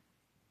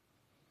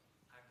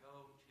I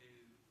go to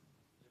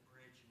the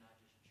bridge and I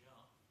just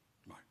jump.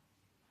 Right.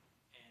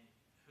 And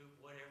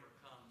whatever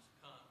comes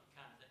kind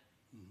of thing.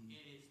 Mm-hmm.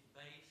 It is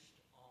based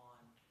on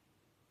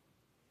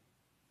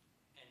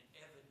an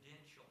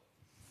evidential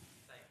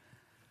faith.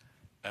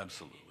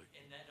 Absolutely.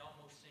 And that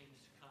almost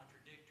seems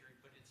contradictory,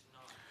 but it's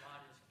not.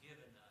 God has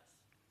given us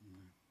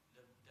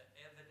the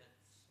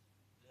evidence,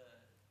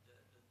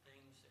 the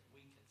things that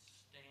we can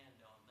stand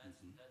on.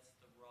 That's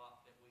the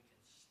rock that we can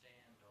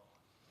stand on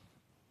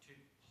to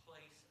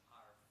place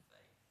our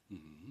faith.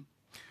 Mm-hmm.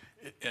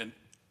 And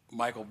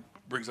Michael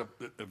brings up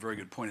a very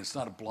good point. It's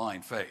not a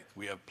blind faith.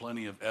 We have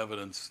plenty of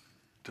evidence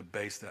to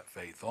base that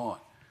faith on.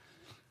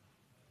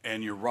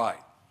 And you're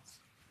right.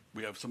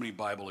 We have so many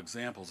Bible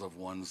examples of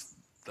ones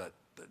that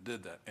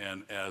did that.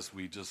 And as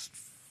we just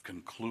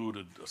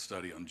concluded a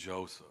study on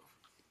Joseph.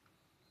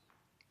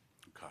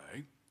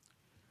 Okay.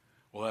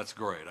 Well, that's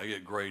great. I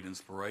get great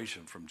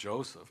inspiration from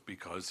Joseph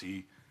because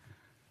he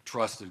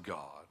trusted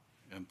God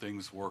and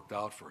things worked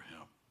out for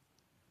him.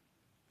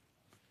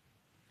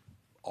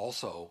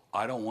 Also,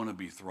 I don't want to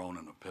be thrown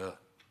in a pit.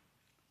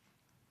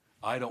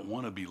 I don't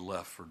want to be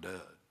left for dead.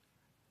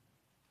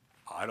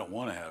 I don't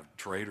want to have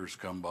traders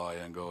come by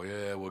and go,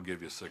 yeah, we'll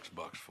give you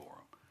 $6 for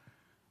them.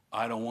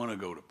 I don't want to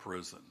go to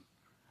prison.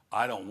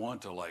 I don't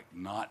want to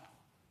not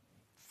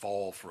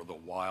fall for the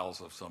wiles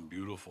of some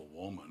beautiful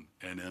woman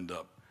and end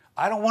up.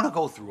 I don't want to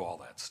go through all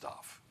that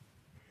stuff.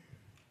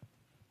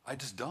 I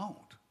just don't.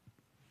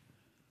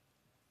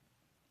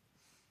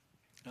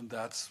 And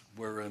that's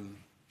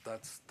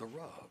the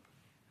rub.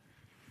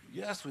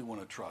 Yes, we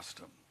want to trust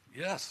him.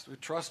 Yes, I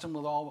trust him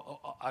with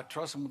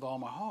all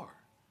my heart.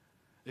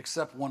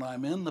 Except when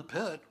I'm in the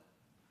pit,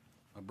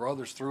 my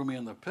brothers threw me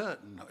in the pit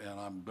and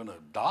I'm going to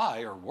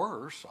die or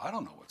worse. I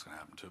don't know what's going to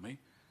happen to me.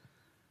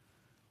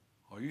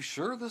 Are you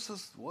sure this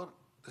is what's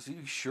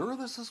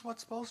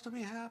supposed to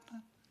be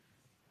happening?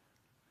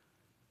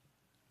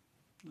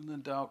 And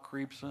then doubt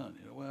creeps in.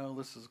 Well,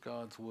 this is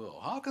God's will.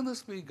 How can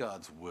this be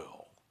God's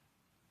will?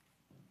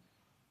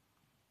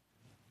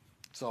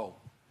 So,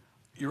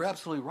 you're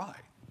absolutely right.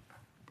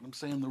 But I'm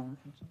saying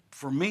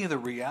for me, the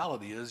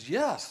reality is,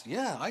 yes,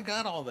 yeah, I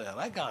got all that.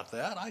 I got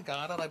that. I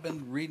got it. I've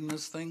been reading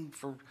this thing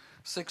for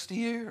 60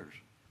 years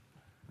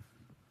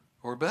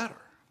or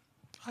better.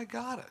 I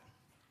got it.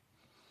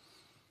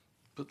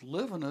 But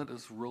living it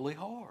is really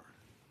hard.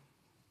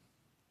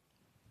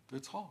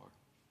 It's hard.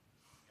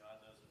 God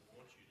doesn't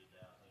want you to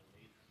doubt him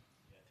either.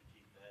 You have to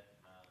keep that in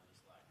mind,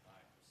 just like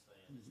Mike was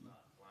saying, it's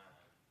not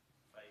blind.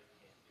 Faith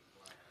can't be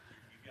blind.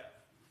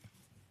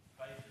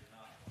 Faith is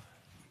not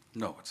blind.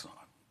 No, it's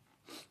not.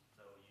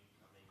 So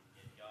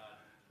in God,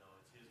 it's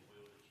his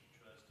will that you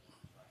trust him,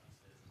 like he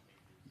says in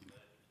Hebrews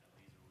 11.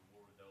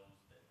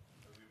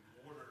 He's a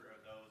rewarder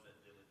of those that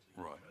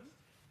diligently Right. trust him.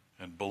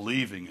 And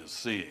believing is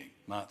seeing.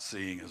 Not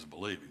seeing is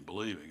believing.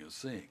 Believing is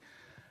seeing.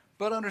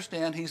 But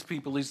understand, these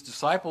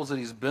disciples that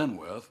he's been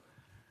with,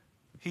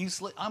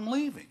 I'm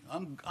leaving.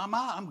 I'm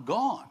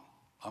gone.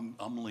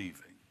 I'm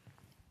leaving.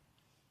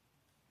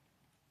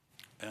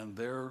 And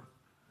they're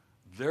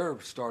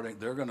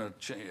going to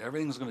change.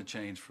 Everything's going to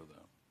change for them.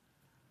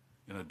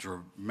 in a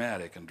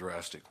dramatic and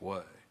drastic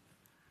way.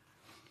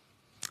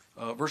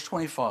 Verse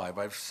 25,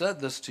 I've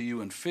said this to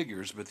you in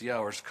figures, but the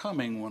hour is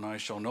coming when I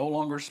shall no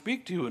longer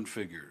speak to you in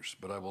figures,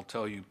 but I will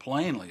tell you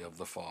plainly of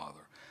the Father.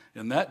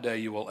 In that day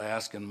you will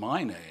ask in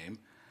my name,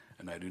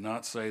 and I do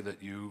not say to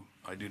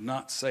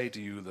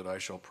you that I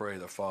shall pray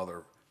the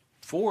Father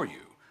for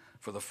you,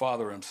 for the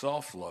Father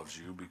himself loves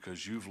you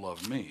because you've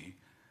loved me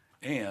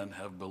and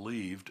have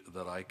believed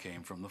that I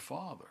came from the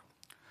Father.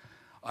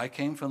 I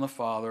came from the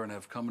Father and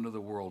have come into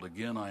the world.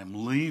 Again, I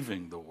am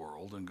leaving the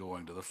world and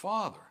going to the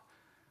Father.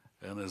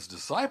 And his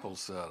disciples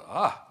said,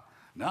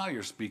 now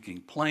you're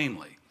speaking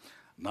plainly,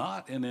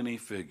 not in any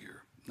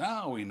figure.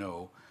 Now we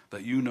know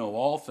that you know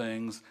all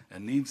things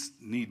and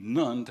need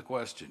none to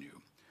question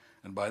you.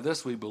 And by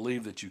this we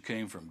believe that you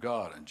came from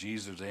God. And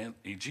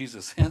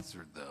Jesus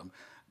answered them,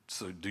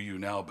 so do you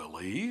now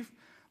believe?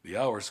 The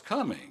hour is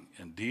coming,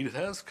 indeed it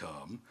has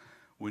come,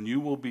 when you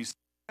will be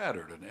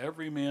scattered, and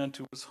every man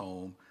to his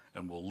home,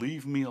 and will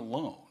leave me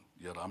alone.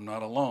 Yet I'm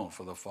not alone,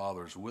 for the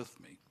Father is with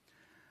me.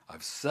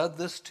 I've said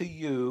this to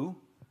you,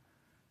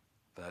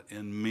 that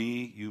in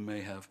me you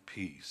may have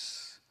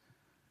peace.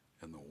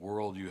 In the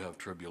world you have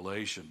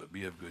tribulation, but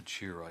be of good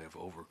cheer, I have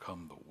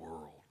overcome the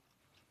world.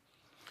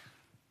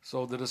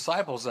 So the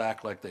disciples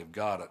act like they've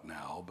got it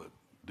now, but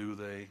do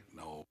they?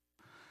 No.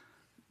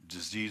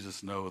 Does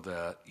Jesus know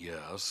that?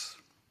 Yes.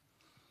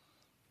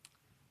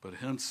 But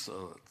hence,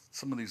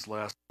 some of these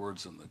last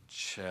words in the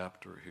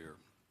chapter here.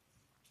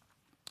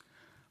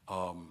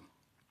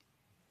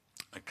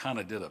 I kind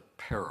of did a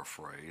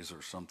paraphrase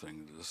or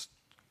something, just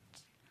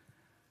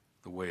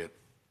the way it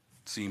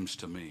seems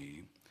to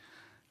me.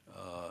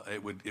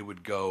 It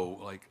would go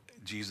like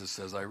Jesus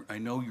says, I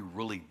know you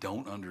really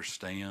don't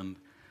understand,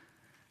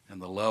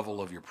 and the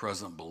level of your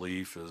present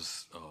belief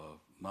is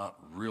not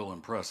real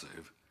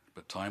impressive,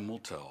 but time will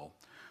tell.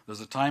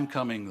 There's a time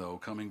coming, though,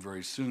 coming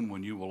very soon,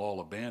 when you will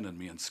all abandon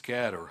me and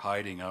scatter,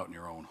 hiding out in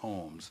your own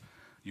homes.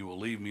 You will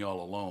leave me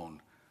all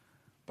alone.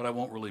 But I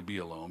won't really be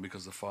alone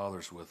because the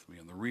Father's with me.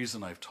 And the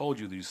reason I've told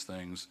you these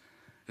things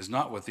is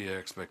not with the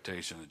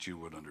expectation that you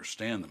would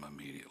understand them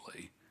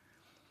immediately,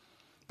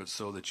 but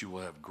so that you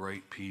will have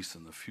great peace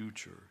in the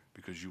future,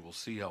 because you will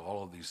see how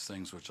all of these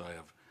things which I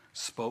have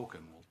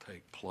spoken will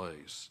take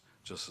place,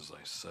 just as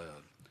I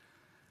said.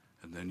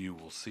 And then you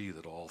will see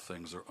that all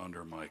things are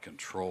under my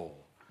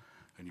control,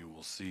 and you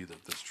will see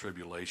that this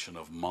tribulation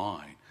of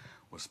mine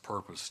was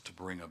purposed to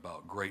bring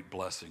about great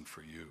blessing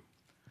for you.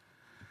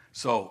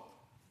 So,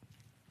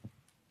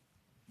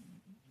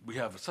 we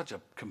have such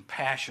a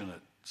compassionate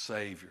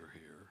Savior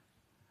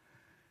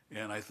here,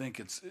 and I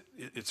think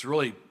it's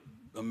really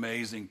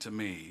amazing to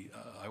me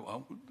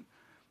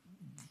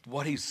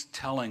what he's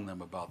telling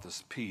them about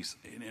this peace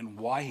and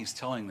why he's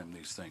telling them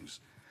these things.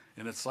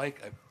 And it's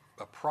like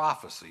a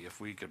prophecy, if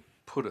we could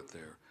put it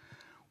there.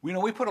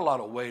 We put a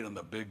lot of weight on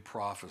the big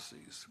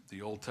prophecies,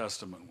 the Old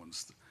Testament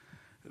ones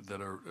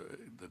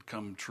that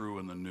come true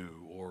in the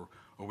New, or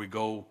we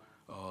go.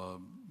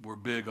 We're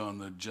big on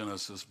the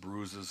Genesis,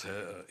 bruises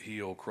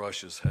heel,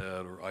 crushes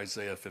head, or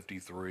Isaiah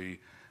 53,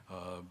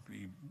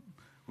 he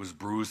was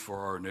bruised for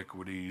our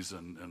iniquities,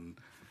 and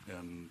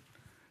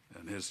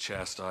his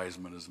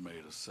chastisement has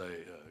made us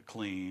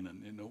clean,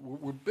 and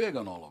we're big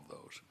on all of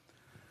those.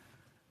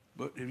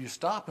 But if you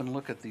stop and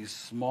look at these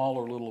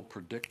smaller little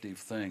predictive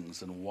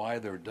things and why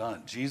they're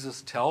done,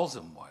 Jesus tells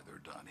them why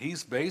they're done.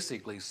 He's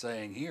basically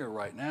saying here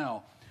right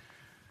now,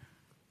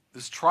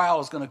 this trial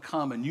is going to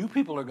come, and you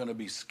people are going to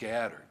be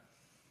scattered.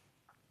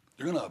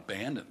 You're going to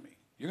abandon me.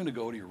 You're going to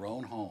go to your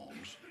own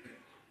homes.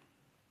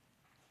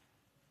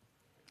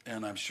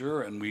 And I'm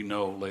sure, and we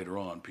know later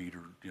on, Peter,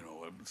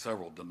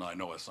 several deny,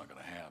 no, it's not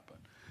going to happen.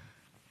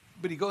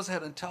 But he goes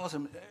ahead and tells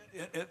him,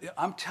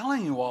 I'm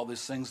telling you all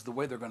these things the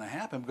way they're going to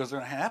happen, because they're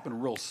going to happen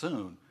real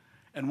soon.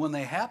 And when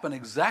they happen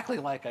exactly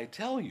like I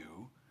tell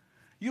you,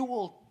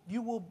 your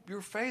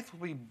faith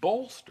will be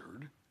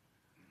bolstered.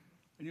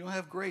 And you'll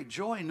have great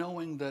joy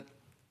knowing that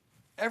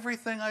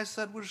everything I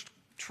said was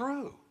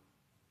true.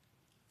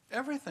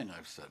 Everything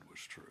I've said was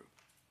true.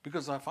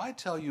 Because if I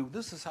tell you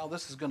this is how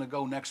this is going to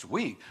go next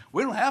week,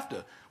 we don't have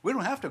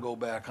to go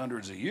back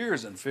hundreds of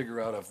years and figure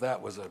out if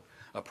that was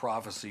a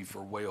prophecy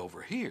for way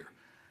over here.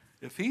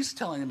 If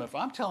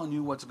I'm telling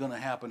you what's going to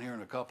happen here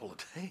in a couple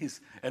of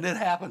days, and it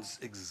happens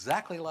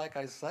exactly like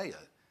I say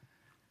it,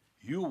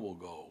 you will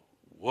go,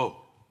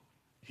 whoa,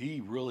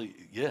 he really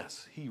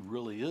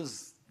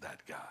is that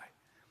guy.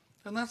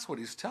 And that's what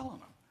he's telling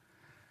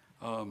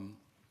them.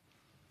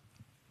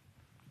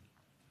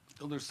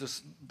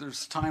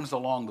 There's times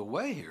along the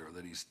way here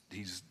that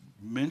he's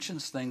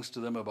mentions things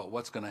to them about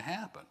what's going to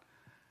happen.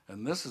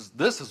 And this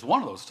is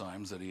one of those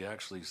times that he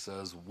actually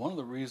says, one of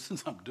the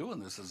reasons I'm doing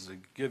this is to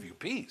give you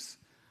peace,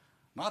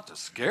 not to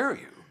scare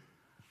you,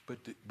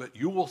 but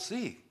you will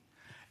see.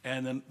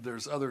 And then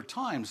there's other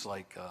times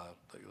like,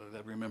 I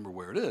remember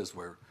where it is,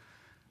 where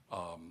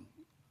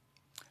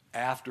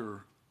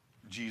after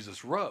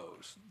Jesus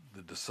rose,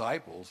 the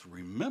disciples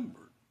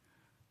remembered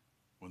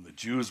when the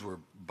Jews were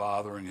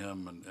bothering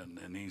him,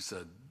 and he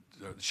said,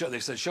 they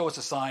said, show us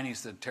a sign. He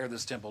said, tear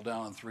this temple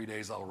down in 3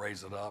 days, I'll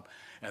raise it up.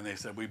 And they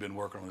said, we've been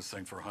working on this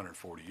thing for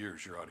 140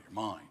 years. You're out of your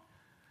mind.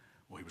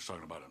 Well, he was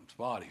talking about his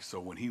body. So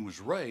when he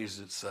was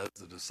raised, it says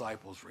the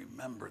disciples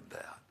remembered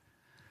that.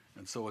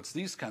 And so it's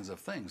these kinds of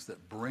things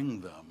that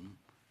bring them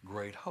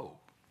great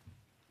hope.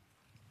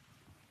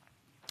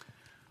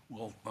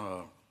 We'll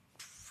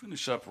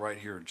finish up right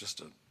here in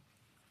just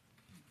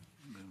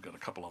we've got a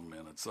couple of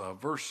minutes.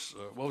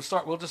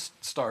 We'll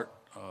just start.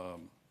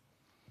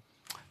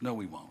 No,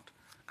 we won't,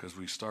 because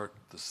we start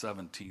the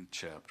 17th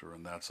chapter,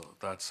 and that's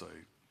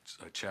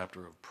a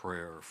chapter of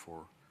prayer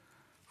for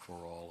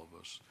all of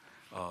us.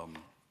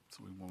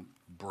 So we won't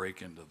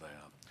break into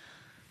that.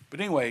 But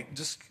anyway,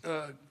 just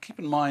keep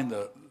in mind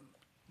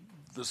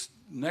this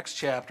next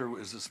chapter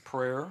is this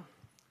prayer,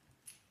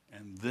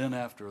 and then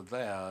after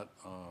that,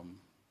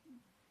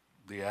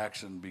 the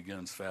action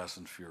begins fast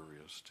and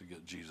furious to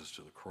get Jesus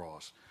to the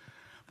cross.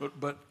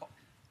 But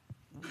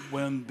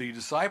when the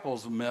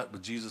disciples met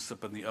with Jesus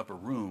up in the upper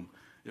room,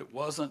 it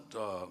wasn't,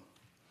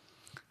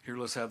 here,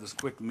 let's have this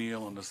quick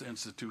meal and let's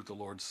institute the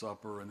Lord's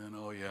Supper, and then,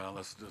 oh yeah,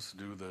 let's just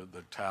do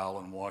the towel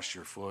and wash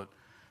your foot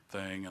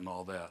thing and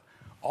all that.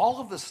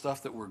 All of the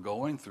stuff that we're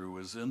going through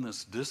is in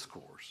this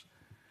discourse.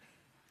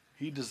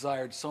 He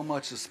desired so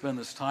much to spend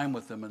this time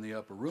with them in the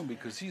upper room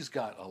because he's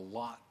got a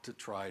lot to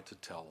try to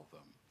tell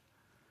them.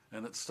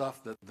 And it's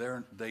stuff that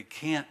they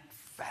can't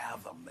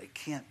fathom.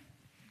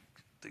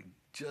 They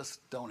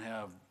just don't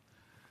have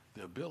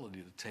the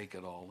ability to take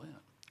it all in.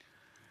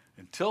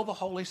 Until the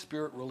Holy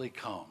Spirit really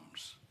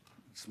comes,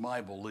 it's my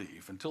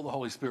belief, until the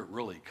Holy Spirit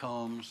really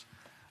comes,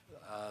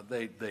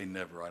 they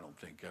never, I don't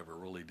think, ever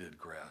really did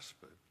grasp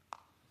it.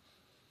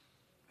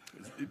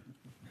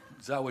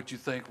 Is that what you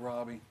think,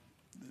 Robbie?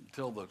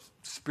 Until the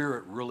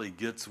Spirit really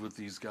gets with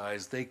these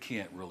guys, they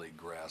can't really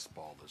grasp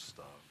all this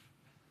stuff.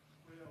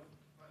 Well, you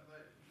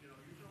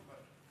talk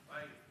about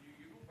faith.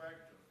 You go back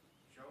to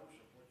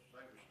Joseph, which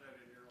they were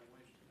studying here on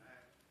Wednesday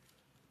night.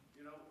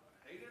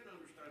 He didn't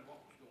understand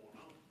what was going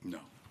on.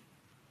 No.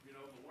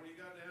 But when he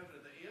got down to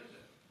the end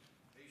of it,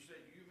 he said,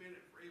 you meant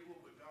it for evil,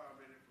 but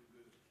God meant it for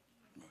good.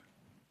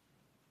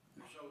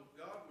 Right. So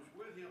God was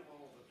with him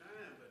all the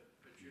time, but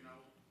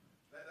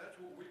that's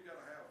where we've got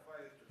to have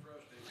faith to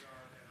trust in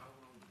God and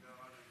hold on to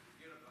God and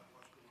forget about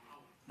what's going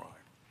on.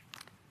 Right.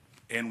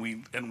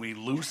 And we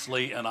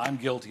loosely, and I'm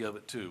guilty of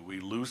it too, we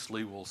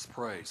loosely will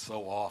pray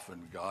so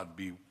often, God,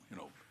 be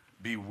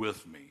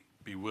with me,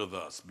 be with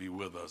us, be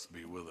with us,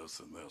 be with us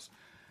in this.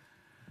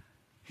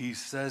 He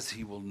says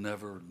he will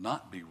never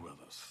not be with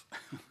us.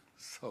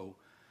 So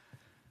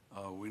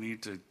we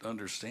need to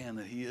understand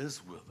that he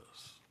is with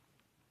us.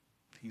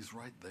 He's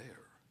right there.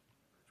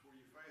 That's where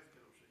your faith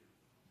comes in.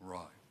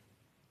 Right.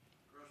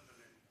 Trusting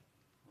in him.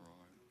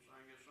 Right.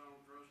 Sang a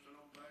song, trust and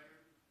obey,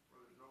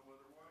 for there's no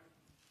other way.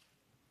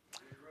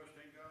 When you trust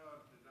in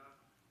God, do not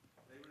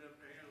leave it up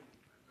to him,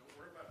 and don't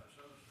worry about this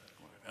other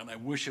stuff. And I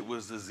wish it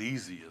was as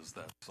easy as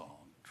that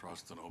song.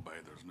 Trust and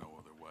obey, there's no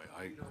other way.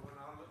 When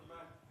I look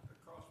back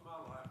across my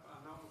life, I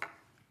know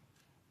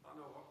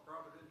what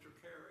providential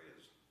care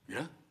is.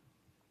 Yeah.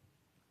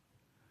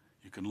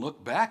 You can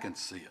look back and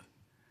see it.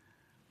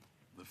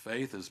 The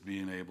faith is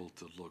being able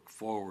to look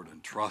forward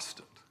and trust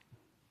it.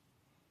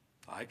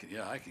 I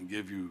can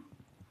give you,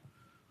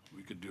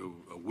 we could do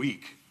a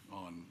week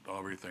on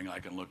everything. I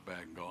can look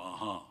back and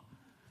go,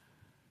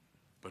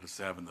 But it's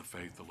having the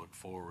faith to look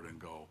forward and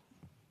go,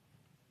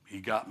 he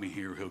got me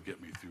here, he'll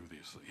get me through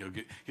this.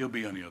 He'll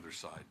be on the other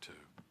side too.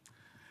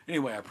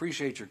 Anyway, I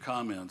appreciate your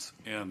comments,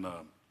 and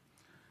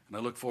I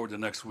look forward to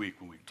next week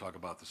when we talk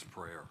about this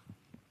prayer.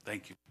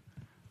 Thank you.